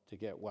to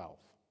get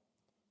wealth.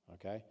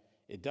 Okay?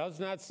 It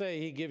does not say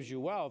he gives you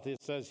wealth.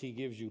 It says he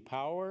gives you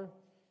power,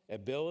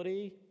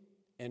 ability,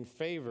 and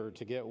favor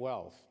to get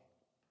wealth.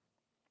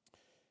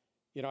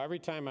 You know, every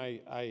time I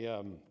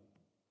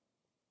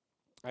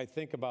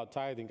think about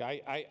tithing,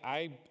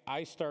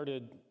 I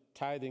started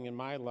tithing in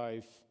my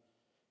life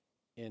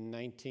in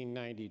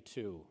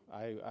 1992.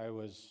 I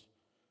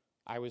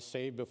was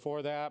saved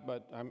before that,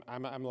 but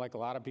I'm like a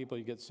lot of people.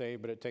 You get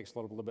saved, but it takes a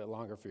little bit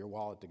longer for your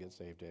wallet to get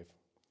saved, Dave.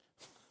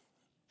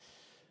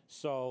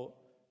 So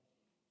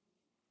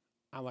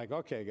I'm like,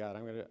 okay,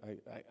 God,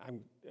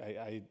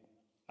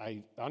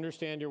 I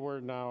understand your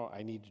word now.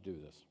 I need to do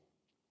this.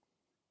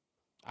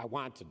 I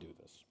want to do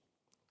this,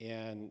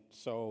 and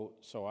so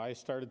I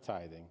started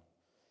tithing,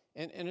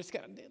 and it's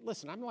got.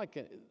 Listen, I'm like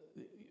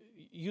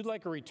you'd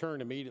like a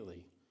return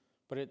immediately.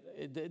 But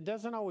it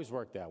doesn't always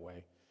work that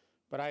way.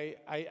 But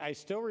I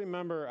still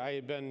remember I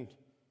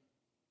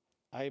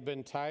had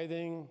been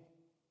tithing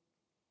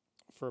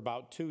for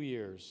about 2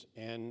 years.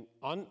 And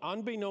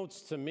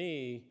unbeknownst to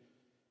me,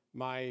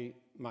 my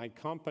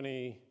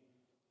company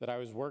that I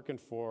was working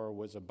for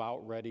was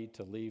about ready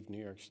to leave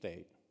New York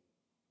State.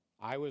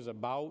 I was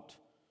about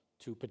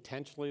to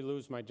potentially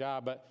lose my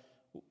job. But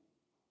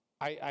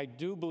I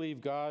do believe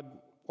God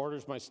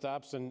orders my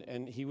steps,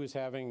 and he was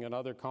having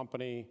another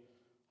company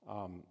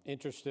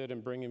interested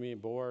in bringing me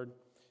aboard.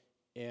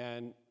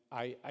 And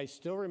I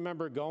still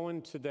remember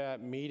going to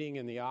that meeting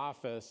in the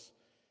office,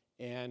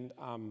 and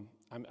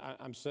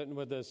I'm sitting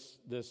with this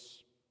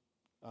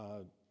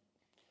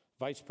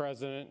vice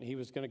president. He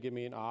was going to give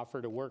me an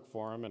offer to work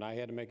for him, and I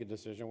had to make a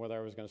decision whether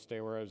I was going to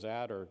stay where I was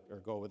at or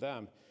go with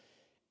them.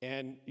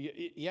 And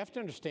you have to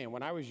understand,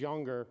 when I was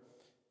younger,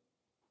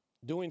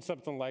 doing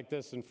something like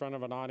this in front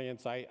of an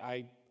audience,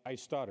 I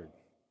stuttered.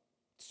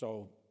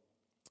 So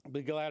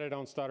be glad I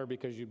don't stutter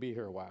because you'd be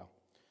here a while.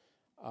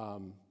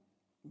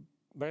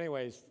 But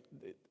anyways,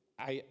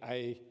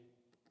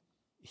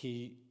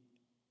 he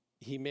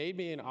made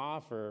me an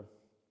offer,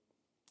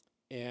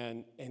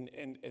 and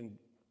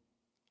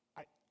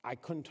I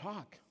couldn't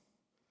talk.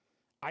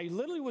 I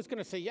literally was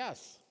going to say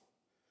yes,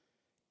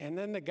 and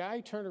then the guy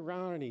turned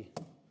around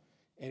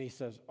and he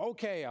says,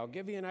 "Okay, I'll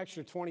give you an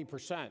extra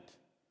 20%."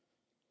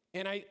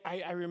 And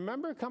I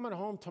remember coming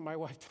home to my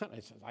wife, and I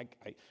said,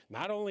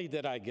 not only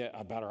did I get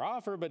a better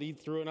offer, but he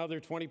threw another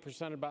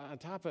 20% on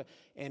top of it.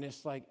 And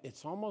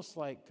it's almost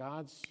like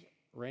God's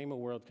Rhema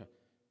world.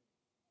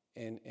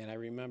 And I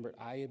remembered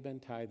I had been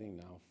tithing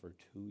now for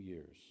 2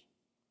 years.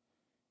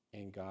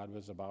 And God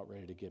was about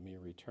ready to give me a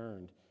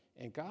return.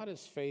 And God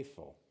is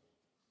faithful.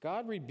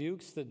 God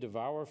rebukes the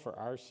devourer for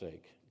our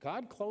sake.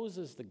 God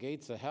closes the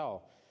gates of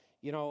hell.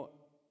 You know,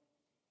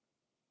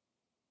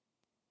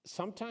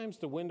 sometimes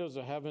the windows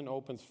of heaven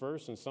opens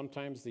first, and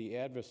sometimes the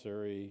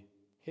adversary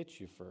hits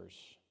you first.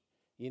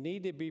 You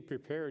need to be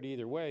prepared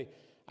either way.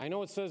 I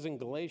know it says in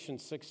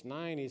Galatians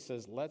 6:9, he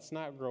says, let's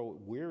not grow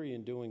weary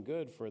in doing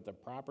good, for at the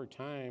proper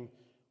time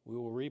we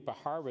will reap a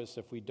harvest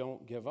if we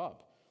don't give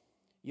up.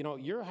 You know,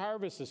 your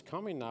harvest is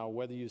coming now,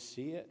 whether you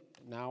see it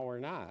now or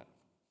not.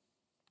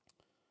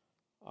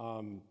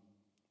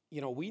 You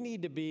know, we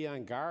need to be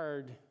on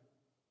guard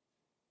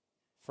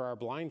for our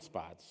blind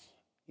spots.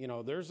 You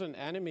know, there's an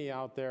enemy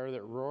out there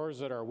that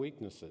roars at our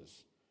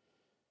weaknesses.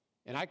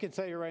 And I can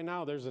tell you right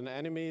now, there's an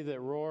enemy that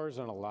roars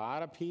on a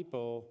lot of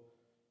people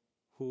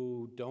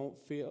who don't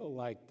feel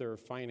like they're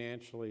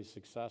financially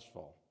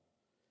successful.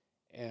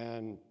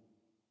 And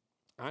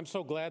I'm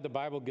so glad the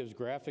Bible gives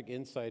graphic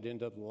insight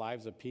into the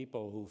lives of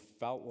people who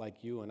felt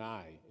like you and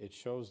I. It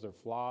shows their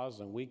flaws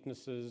and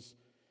weaknesses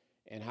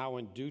and how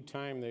in due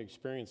time they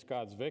experience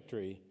God's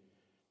victory.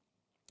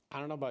 I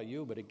don't know about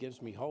you, but it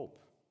gives me hope.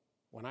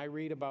 When I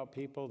read about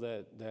people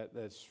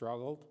that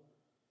struggled,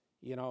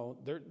 you know,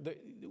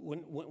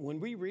 when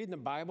we read in the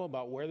Bible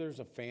about where there's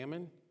a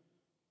famine,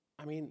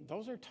 I mean,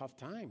 those are tough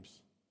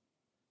times.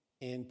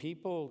 And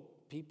people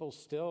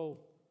still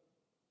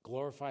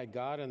glorified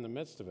God in the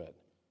midst of it.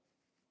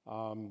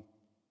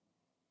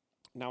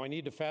 Now I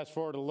need to fast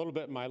forward a little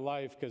bit in my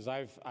life because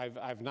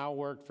I've now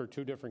worked for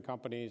 2 different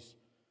companies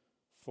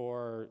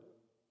for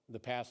the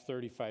past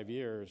 35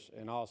 years,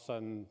 and all of a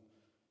sudden,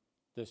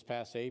 this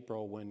past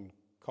April when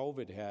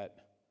COVID hit,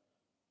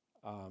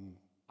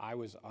 I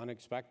was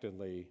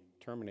unexpectedly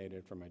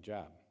terminated from my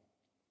job.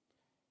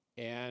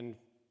 And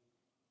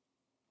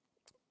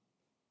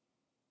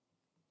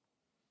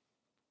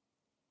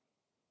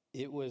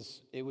it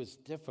was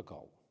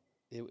difficult.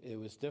 It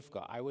was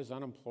difficult. I was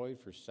unemployed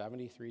for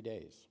 73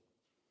 days.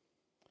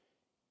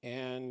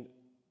 And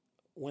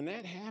when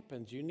that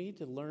happens, you need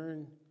to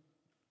learn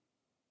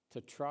to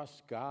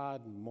trust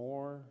God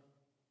more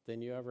than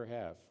you ever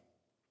have.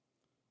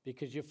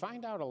 Because you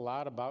find out a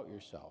lot about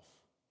yourself.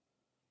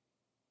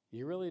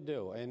 You really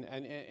do.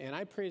 And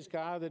I praise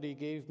God that he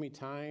gave me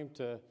time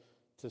to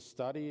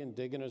study and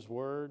dig in his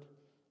word.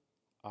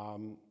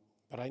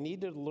 But I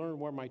needed to learn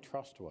where my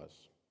trust was.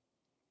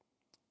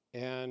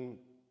 And,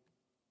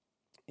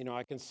 you know,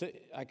 I can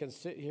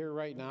sit here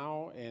right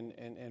now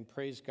and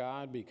praise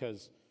God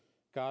because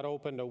God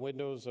opened the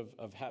windows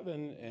of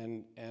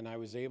heaven and I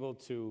was able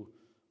to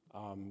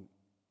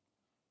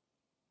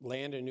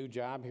land a new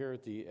job here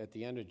at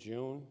the end of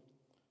June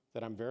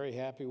that I'm very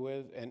happy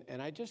with.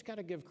 And I just got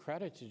to give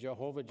credit to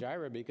Jehovah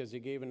Jireh because he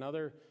gave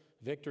another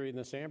victory in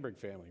the Sandberg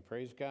family.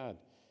 Praise God.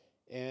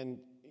 And,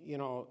 you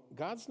know,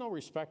 God's no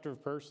respecter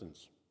of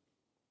persons.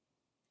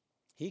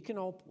 He can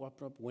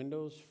open up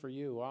windows for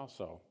you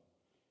also.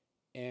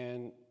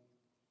 And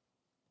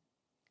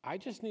I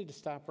just need to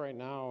stop right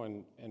now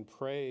and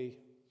pray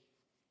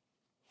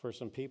for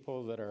some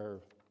people that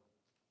are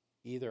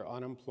either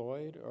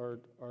unemployed or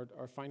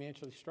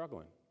financially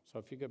struggling. So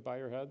if you could bow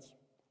your heads.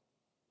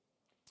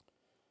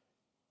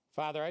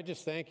 Father, I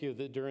just thank you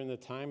that during the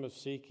time of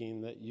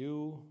seeking that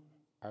you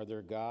are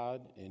their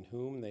God in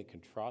whom they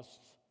can trust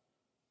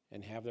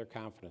and have their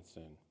confidence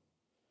in.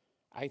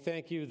 I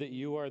thank you that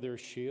you are their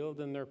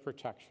shield and their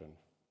protection.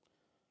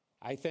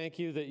 I thank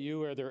you that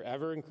you are their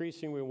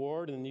ever-increasing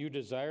reward and you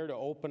desire to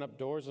open up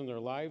doors in their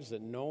lives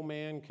that no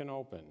man can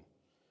open.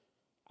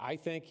 I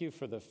thank you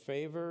for the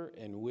favor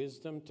and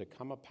wisdom to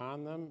come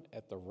upon them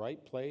at the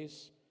right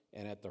place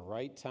and at the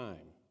right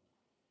time.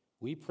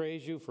 We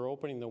praise you for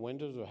opening the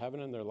windows of heaven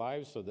in their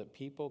lives so that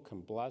people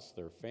can bless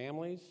their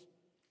families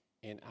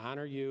and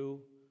honor you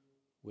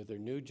with their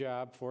new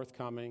job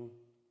forthcoming.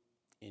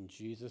 In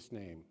Jesus'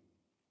 name,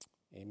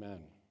 amen.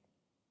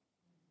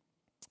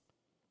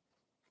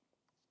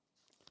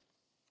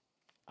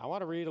 I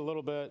want to read a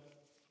little bit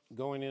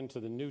going into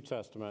the New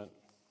Testament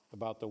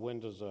about the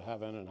windows of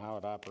heaven and how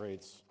it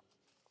operates.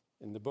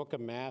 In the book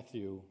of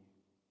Matthew,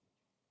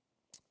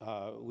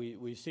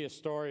 we see a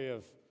story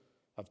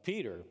of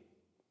Peter.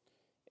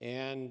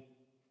 And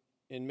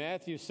in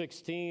Matthew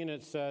 16,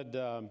 it said,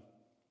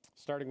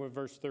 starting with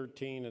verse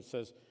 13, it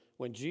says,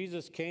 when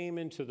Jesus came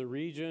into the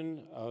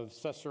region of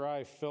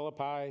Caesarea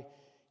Philippi,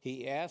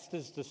 he asked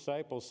his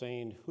disciples,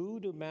 saying, who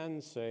do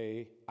men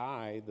say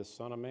I, the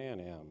Son of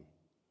Man, am?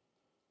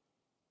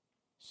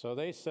 So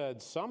they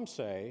said, some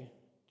say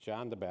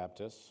John the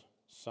Baptist,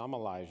 some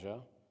Elijah,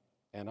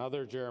 and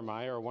other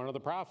Jeremiah or one of the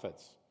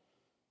prophets.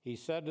 He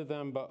said to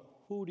them, but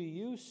who do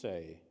you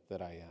say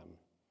that I am?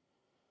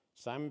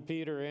 Simon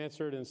Peter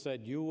answered and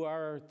said, you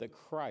are the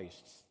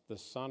Christ, the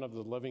Son of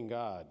the living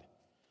God.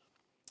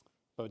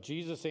 But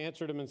Jesus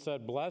answered him and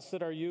said,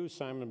 "Blessed are you,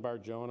 Simon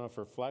Bar-Jonah,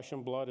 for flesh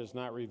and blood has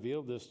not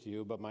revealed this to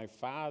you, but my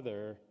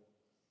Father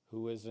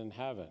who is in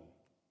heaven."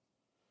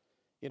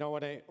 You know,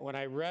 when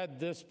I read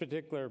this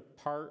particular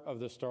part of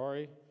the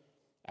story,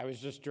 I was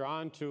just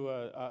drawn to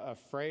a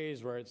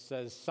phrase where it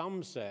says,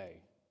 "some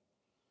say."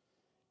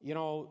 You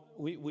know,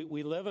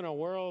 we live in a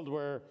world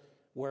where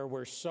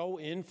we're so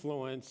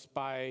influenced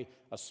by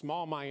a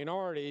small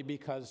minority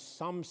because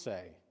some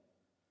say.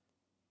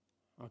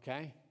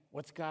 Okay?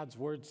 What's God's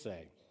word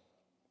say?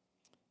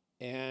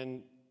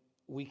 And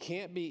we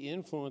can't be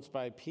influenced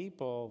by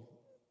people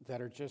that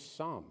are just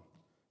some.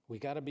 We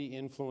got to be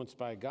influenced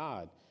by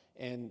God.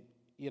 And,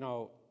 you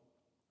know,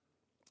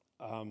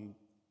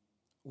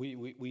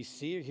 we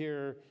see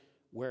here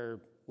where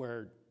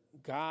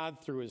God,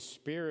 through his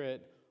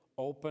Spirit,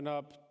 opened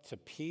up to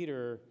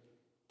Peter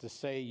to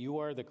say, "You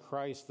are the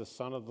Christ, the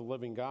Son of the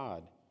living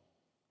God."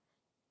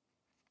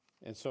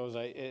 And so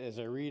as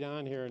I read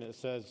on here, and it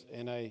says,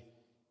 and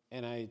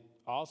I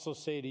also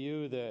say to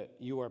you that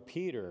you are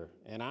Peter,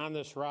 and on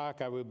this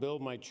rock I will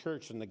build my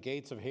church, and the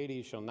gates of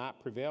Hades shall not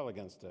prevail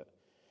against it.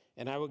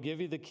 And I will give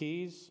you the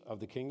keys of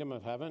the kingdom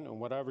of heaven, and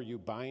whatever you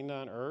bind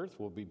on earth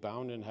will be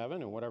bound in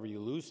heaven, and whatever you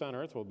loose on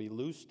earth will be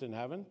loosed in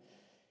heaven.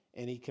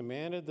 And he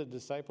commanded the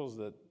disciples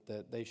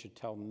that they should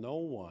tell no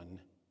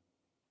one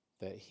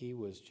that he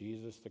was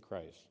Jesus the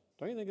Christ.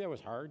 Don't you think that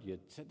was hard?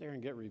 You'd sit there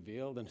and get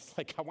revealed, and it's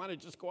like, I want to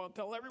just go out and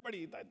tell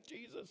everybody that's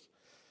Jesus.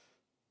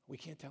 We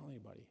can't tell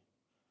anybody.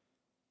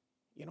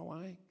 You know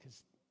why?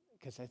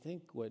 Because I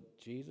think what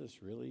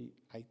Jesus really,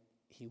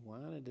 he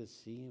wanted to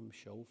see him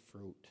show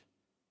fruit.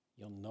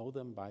 You'll know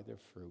them by their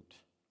fruit.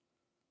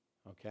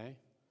 Okay?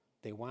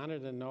 They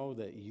wanted to know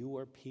that you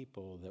are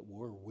people that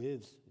were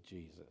with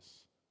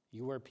Jesus.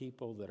 You are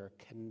people that are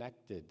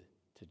connected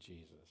to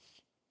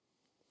Jesus.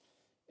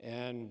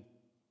 And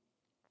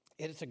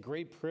it's a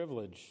great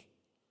privilege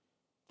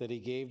that he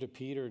gave to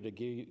Peter to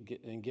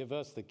give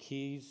us the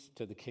keys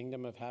to the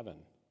kingdom of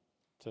heaven,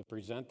 to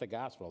present the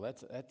gospel.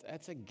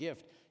 That's a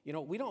gift. You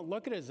know, we don't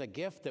look at it as a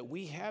gift that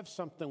we have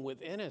something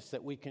within us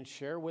that we can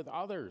share with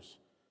others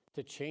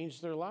to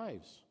change their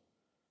lives.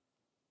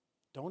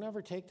 Don't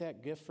ever take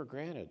that gift for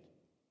granted.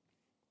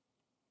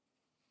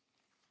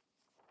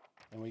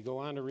 And we go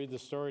on to read the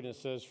story, and it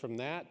says, "From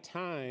that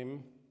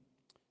time,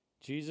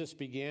 Jesus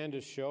began to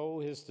show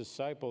his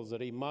disciples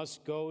that he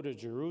must go to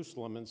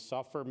Jerusalem and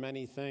suffer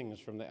many things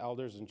from the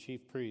elders and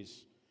chief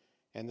priests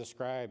and the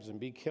scribes, and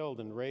be killed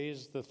and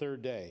raised the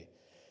third day."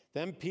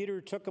 Then Peter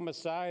took him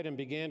aside and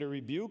began to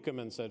rebuke him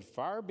and said,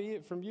 "Far be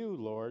it from you,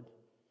 Lord,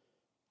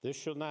 this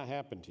shall not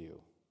happen to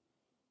you."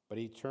 But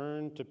he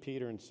turned to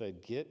Peter and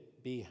said,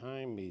 "Get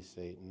behind me,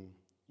 Satan.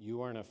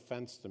 You are an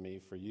offense to me,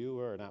 for you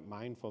are not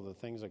mindful of the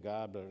things of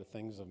God, but of the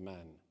things of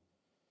men."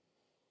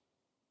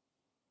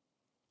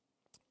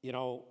 You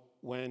know,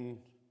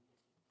 when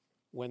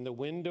the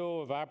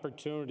window of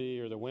opportunity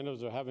or the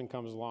windows of heaven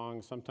comes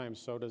along, sometimes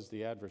so does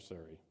the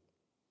adversary.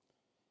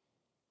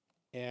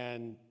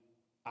 And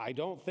I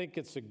don't think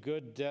it's a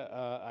good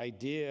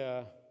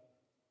idea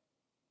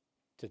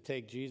to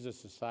take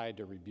Jesus aside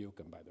to rebuke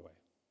him, by the way.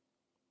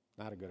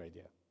 Not a good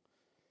idea.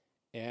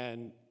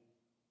 And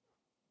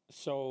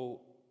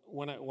so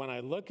when I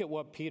look at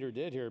what Peter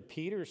did here,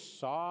 Peter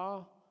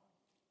saw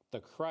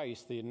the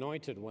Christ, the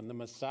anointed one, the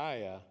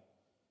Messiah,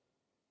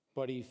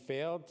 but he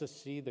failed to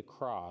see the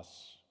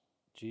cross,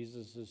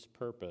 Jesus'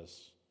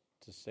 purpose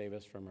to save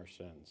us from our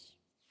sins.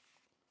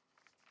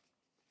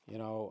 You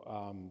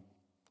know,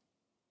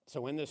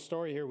 so in this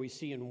story here, we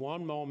see in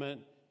one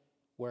moment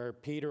where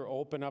Peter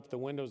opened up the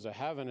windows of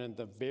heaven, and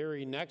the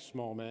very next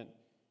moment,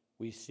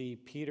 we see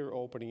Peter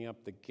opening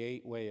up the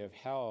gateway of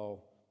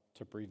hell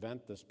to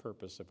prevent this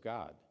purpose of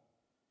God.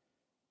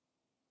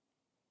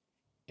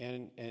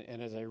 And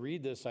as I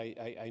read this,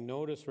 I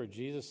notice where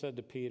Jesus said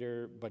to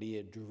Peter, but he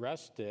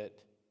addressed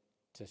it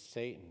to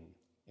Satan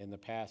in the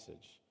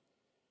passage.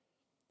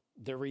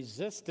 The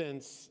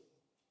resistance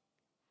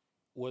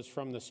was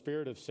from the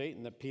spirit of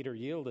Satan that Peter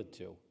yielded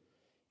to.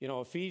 You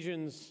know,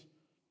 Ephesians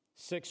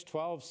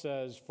 6:12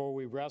 says, "For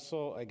we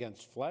wrestle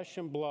against flesh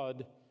and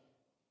blood,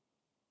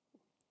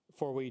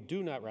 for we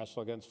do not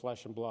wrestle against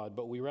flesh and blood,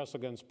 but we wrestle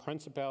against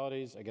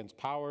principalities, against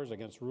powers,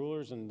 against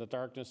rulers in the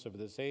darkness of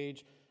this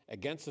age,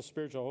 against the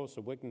spiritual hosts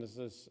of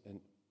wickedness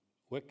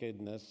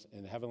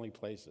in heavenly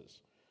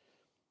places."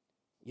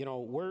 You know,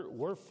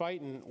 we're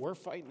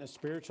fighting a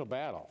spiritual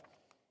battle.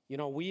 You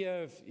know,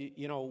 we're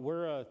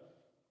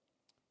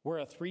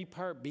a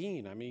three-part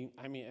being. I mean,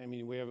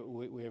 we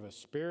have a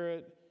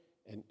spirit,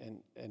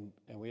 and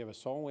we have a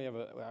soul, and we have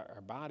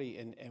our body,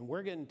 and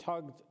we're getting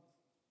tugged,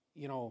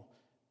 you know,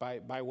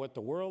 by what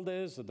the world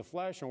is, of the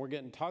flesh, and we're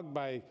getting tugged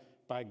by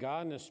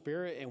God and the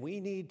Spirit, and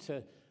we need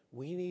to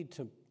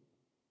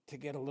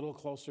get a little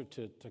closer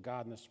to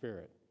God and the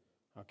Spirit.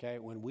 Okay,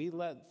 when we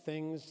let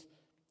things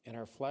in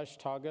our flesh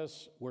tug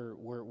us,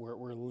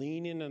 we're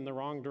leaning in the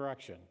wrong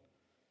direction.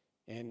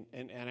 And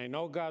I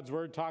know God's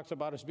word talks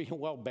about us being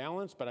well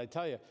balanced, but I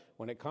tell you,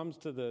 when it comes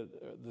to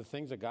the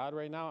things of God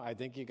right now, I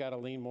think you got to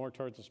lean more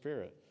towards the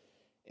Spirit.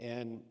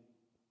 And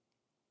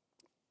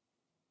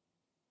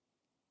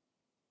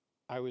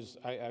I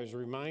was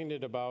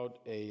reminded about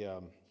a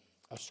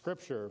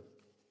scripture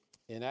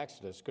in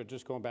Exodus,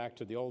 just going back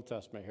to the Old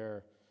Testament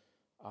here,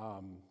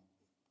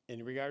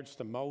 in regards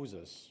to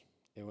Moses.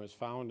 It was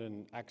found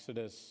in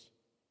Exodus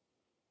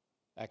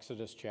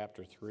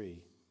chapter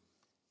 3.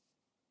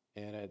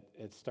 And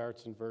it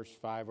starts in verse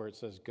 5 where it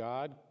says,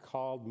 God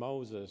called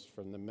Moses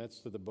from the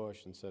midst of the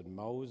bush and said,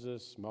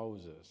 Moses,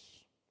 Moses.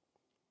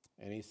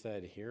 And he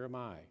said, here am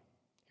I.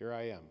 Here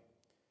I am.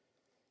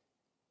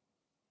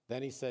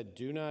 Then he said,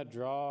 do not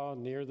draw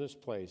near this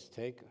place.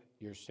 Take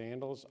your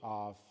sandals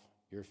off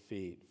your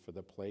feet, for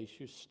the place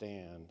you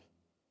stand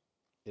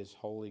is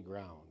holy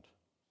ground.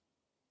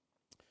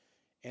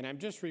 And I'm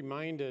just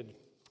reminded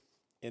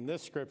in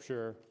this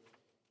scripture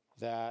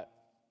that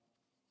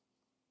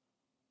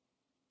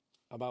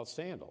about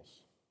sandals.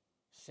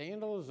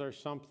 Sandals are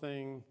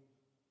something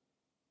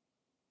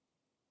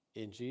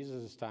in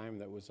Jesus' time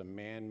that was a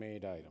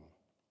man-made item.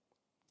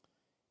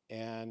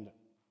 And,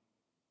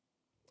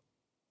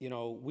 you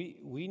know,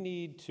 we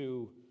need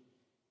to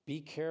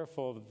be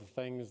careful of the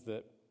things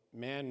that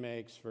man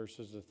makes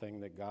versus the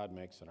thing that God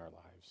makes in our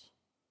lives.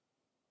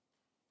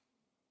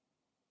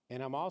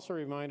 And I'm also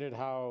reminded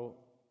how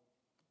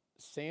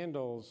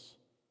sandals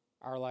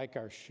are like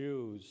our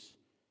shoes.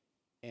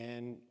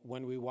 And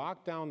when we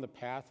walk down the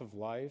path of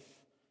life,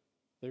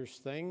 there's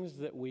things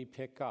that we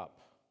pick up.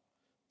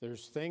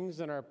 There's things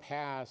in our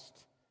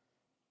past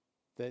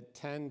that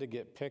tend to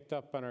get picked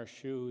up on our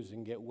shoes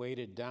and get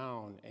weighted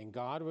down. And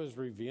God was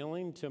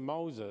revealing to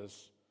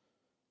Moses,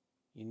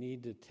 you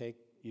need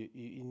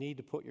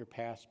to put your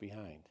past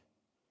behind.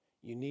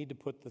 You need to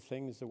put the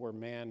things that were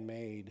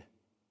man-made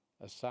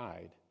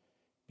aside,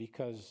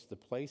 because the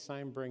place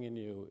I'm bringing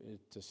you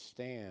to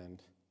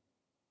stand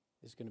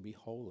is going to be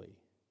holy.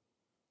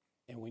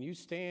 And when you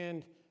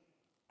stand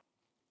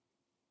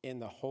in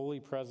the holy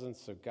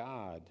presence of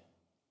God,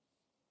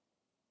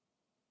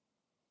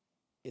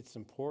 it's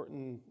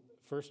important,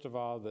 first of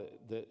all, that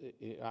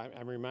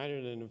I'm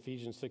reminded in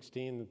Ephesians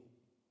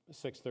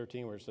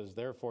 6:13, where it says,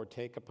 therefore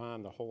take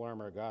upon the whole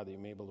armor of God that you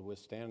may be able to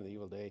withstand the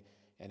evil day,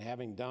 and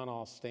having done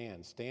all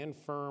stand. Stand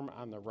firm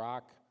on the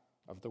rock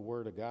of the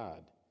word of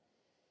God.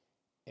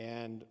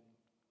 And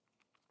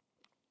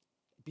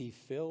be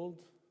filled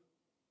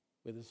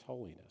with his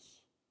holiness.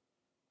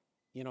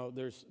 You know,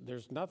 there's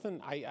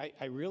nothing, I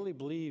really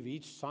believe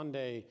each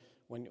Sunday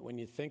when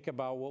you think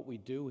about what we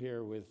do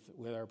here with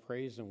our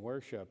praise and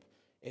worship,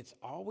 it's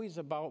always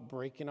about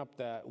breaking up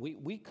that,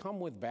 we come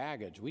with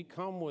baggage. We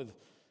come with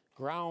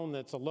ground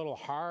that's a little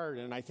hard,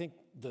 and I think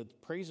the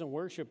praise and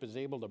worship is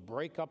able to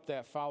break up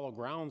that fallow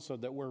ground so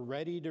that we're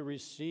ready to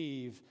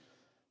receive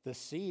the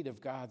seed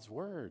of God's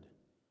word.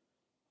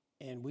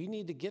 And we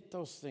need to get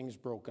those things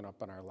broken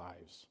up in our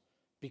lives.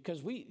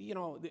 Because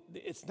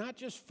it's not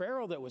just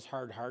Pharaoh that was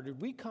hard-hearted.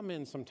 We come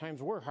in,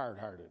 sometimes we're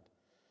hard-hearted.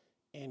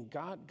 And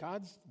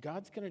God's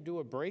going to do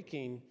a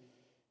breaking,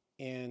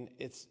 and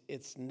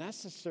it's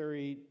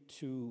necessary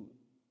to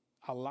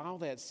allow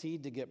that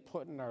seed to get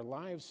put in our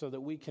lives so that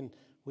we can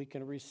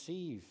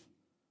receive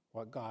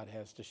what God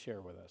has to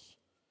share with us.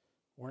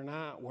 We're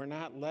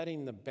not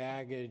letting the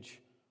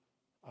baggage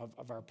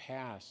of our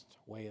past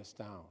weigh us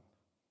down.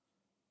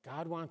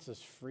 God wants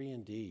us free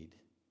indeed.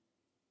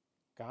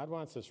 God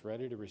wants us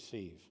ready to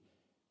receive.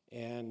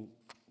 And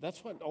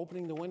that's what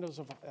opening the windows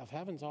of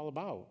heaven's all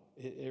about.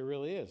 It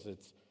really is.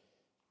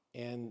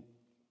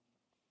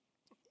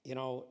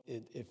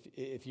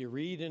 If you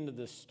read into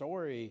this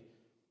story,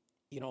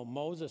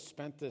 Moses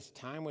spent this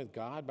time with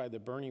God by the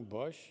burning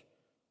bush.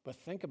 But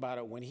think about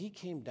it. When he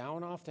came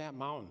down off that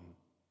mountain,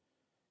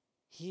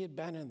 he had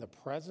been in the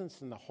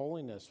presence and the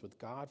holiness with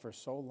God for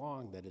so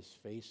long that his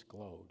face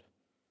glowed.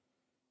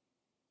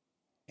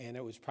 And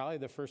it was probably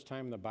the first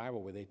time in the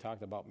Bible where they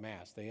talked about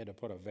Mass. They had to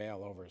put a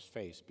veil over his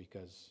face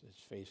because his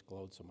face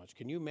glowed so much.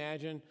 Can you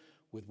imagine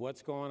with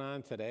what's going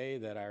on today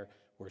that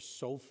we're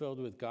so filled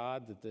with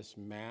God that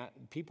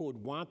people would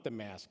want the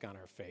mask on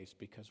our face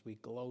because we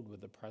glowed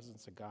with the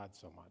presence of God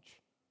so much?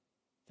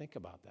 Think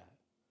about that.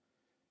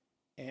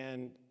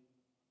 And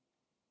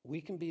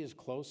we can be as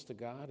close to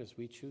God as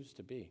we choose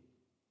to be.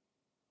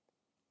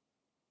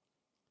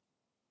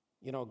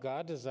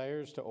 God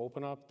desires to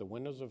open up the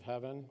windows of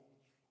heaven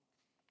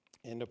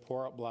and to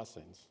pour out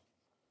blessings.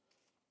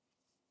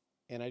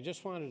 And I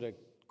just wanted to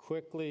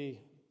quickly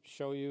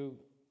show you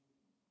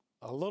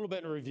a little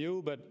bit in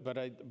review, but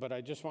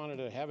I just wanted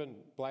to have it in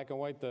black and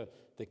white, the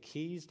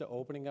keys to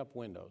opening up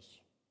windows.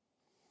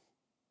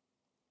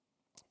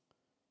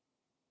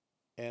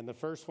 And the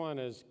first one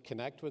is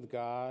connect with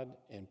God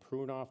and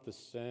prune off the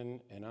sin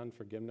and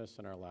unforgiveness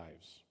in our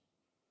lives.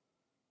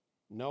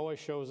 Noah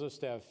shows us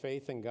to have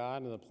faith in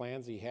God and the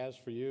plans he has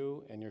for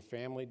you and your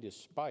family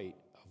despite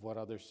of what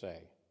others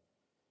say.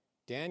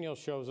 Daniel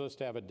shows us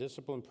to have a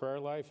disciplined prayer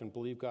life and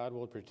believe God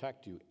will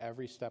protect you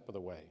every step of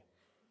the way.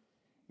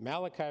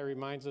 Malachi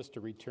reminds us to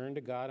return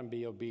to God and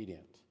be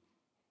obedient.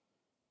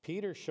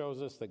 Peter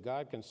shows us that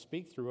God can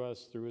speak through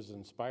us through his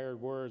inspired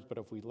words, but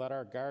if we let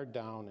our guard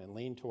down and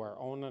lean to our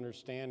own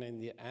understanding,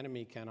 the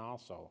enemy can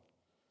also.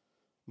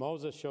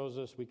 Moses shows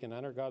us we can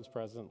enter God's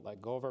presence,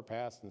 let go of our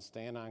past, and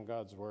stand on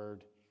God's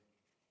word.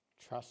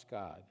 Trust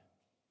God.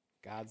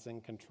 God's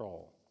in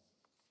control.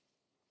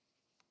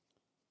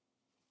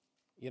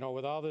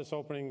 With all this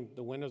opening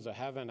the windows of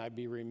heaven, I'd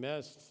be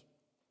remiss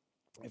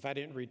if I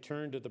didn't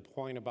return to the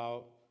point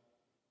about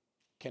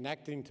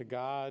connecting to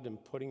God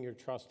and putting your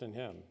trust in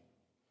Him.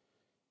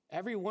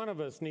 Every one of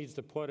us needs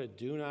to put a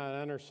do not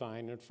enter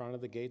sign in front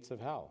of the gates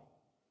of hell.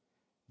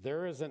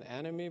 There is an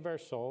enemy of our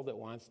soul that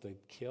wants to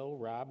kill,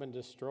 rob, and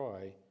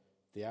destroy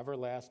the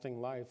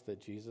everlasting life that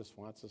Jesus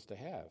wants us to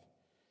have.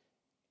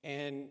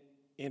 And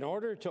in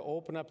order to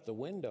open up the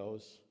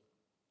windows,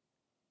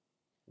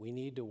 we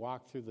need to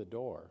walk through the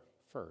door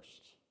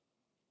first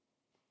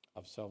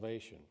of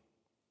salvation.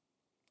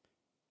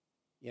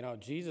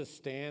 Jesus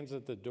stands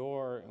at the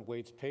door and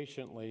waits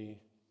patiently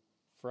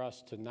for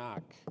us to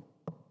knock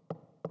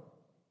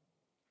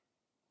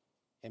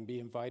and be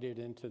invited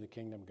into the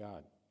kingdom of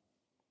God.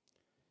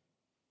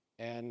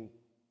 And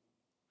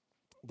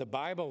the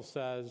Bible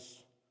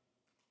says,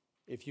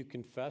 if you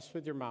confess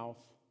with your mouth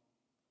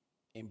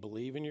and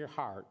believe in your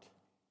heart,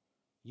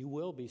 you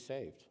will be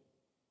saved.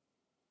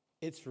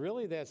 It's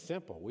really that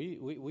simple.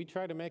 We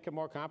try to make it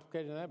more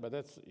complicated than that,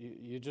 but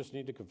you just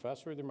need to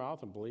confess with your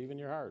mouth and believe in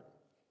your heart.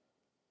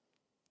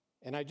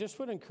 And I just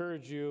would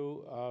encourage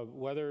you,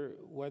 whether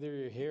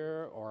you're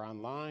here or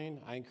online,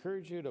 I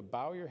encourage you to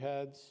bow your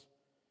heads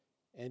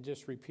and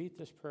just repeat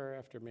this prayer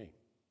after me.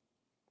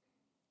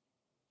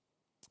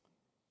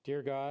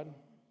 Dear God,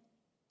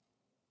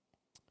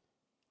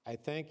 I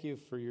thank you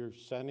for your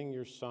sending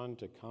your Son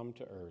to come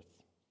to earth,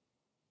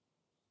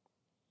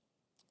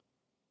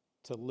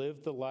 to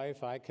live the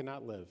life I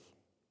cannot live,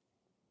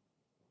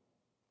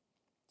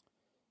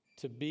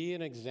 to be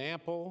an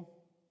example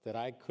that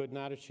I could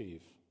not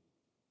achieve,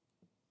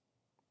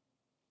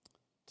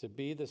 to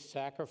be the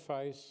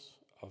sacrifice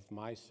of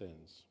my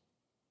sins.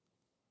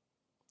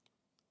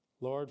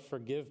 Lord,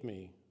 forgive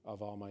me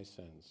of all my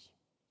sins.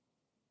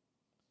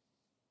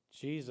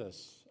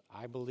 Jesus,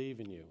 I believe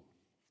in you.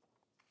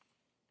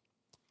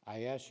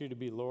 I ask you to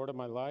be Lord of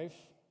my life,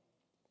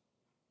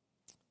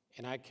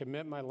 and I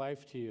commit my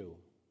life to you.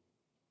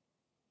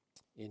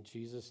 In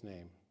Jesus'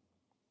 name,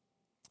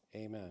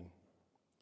 amen.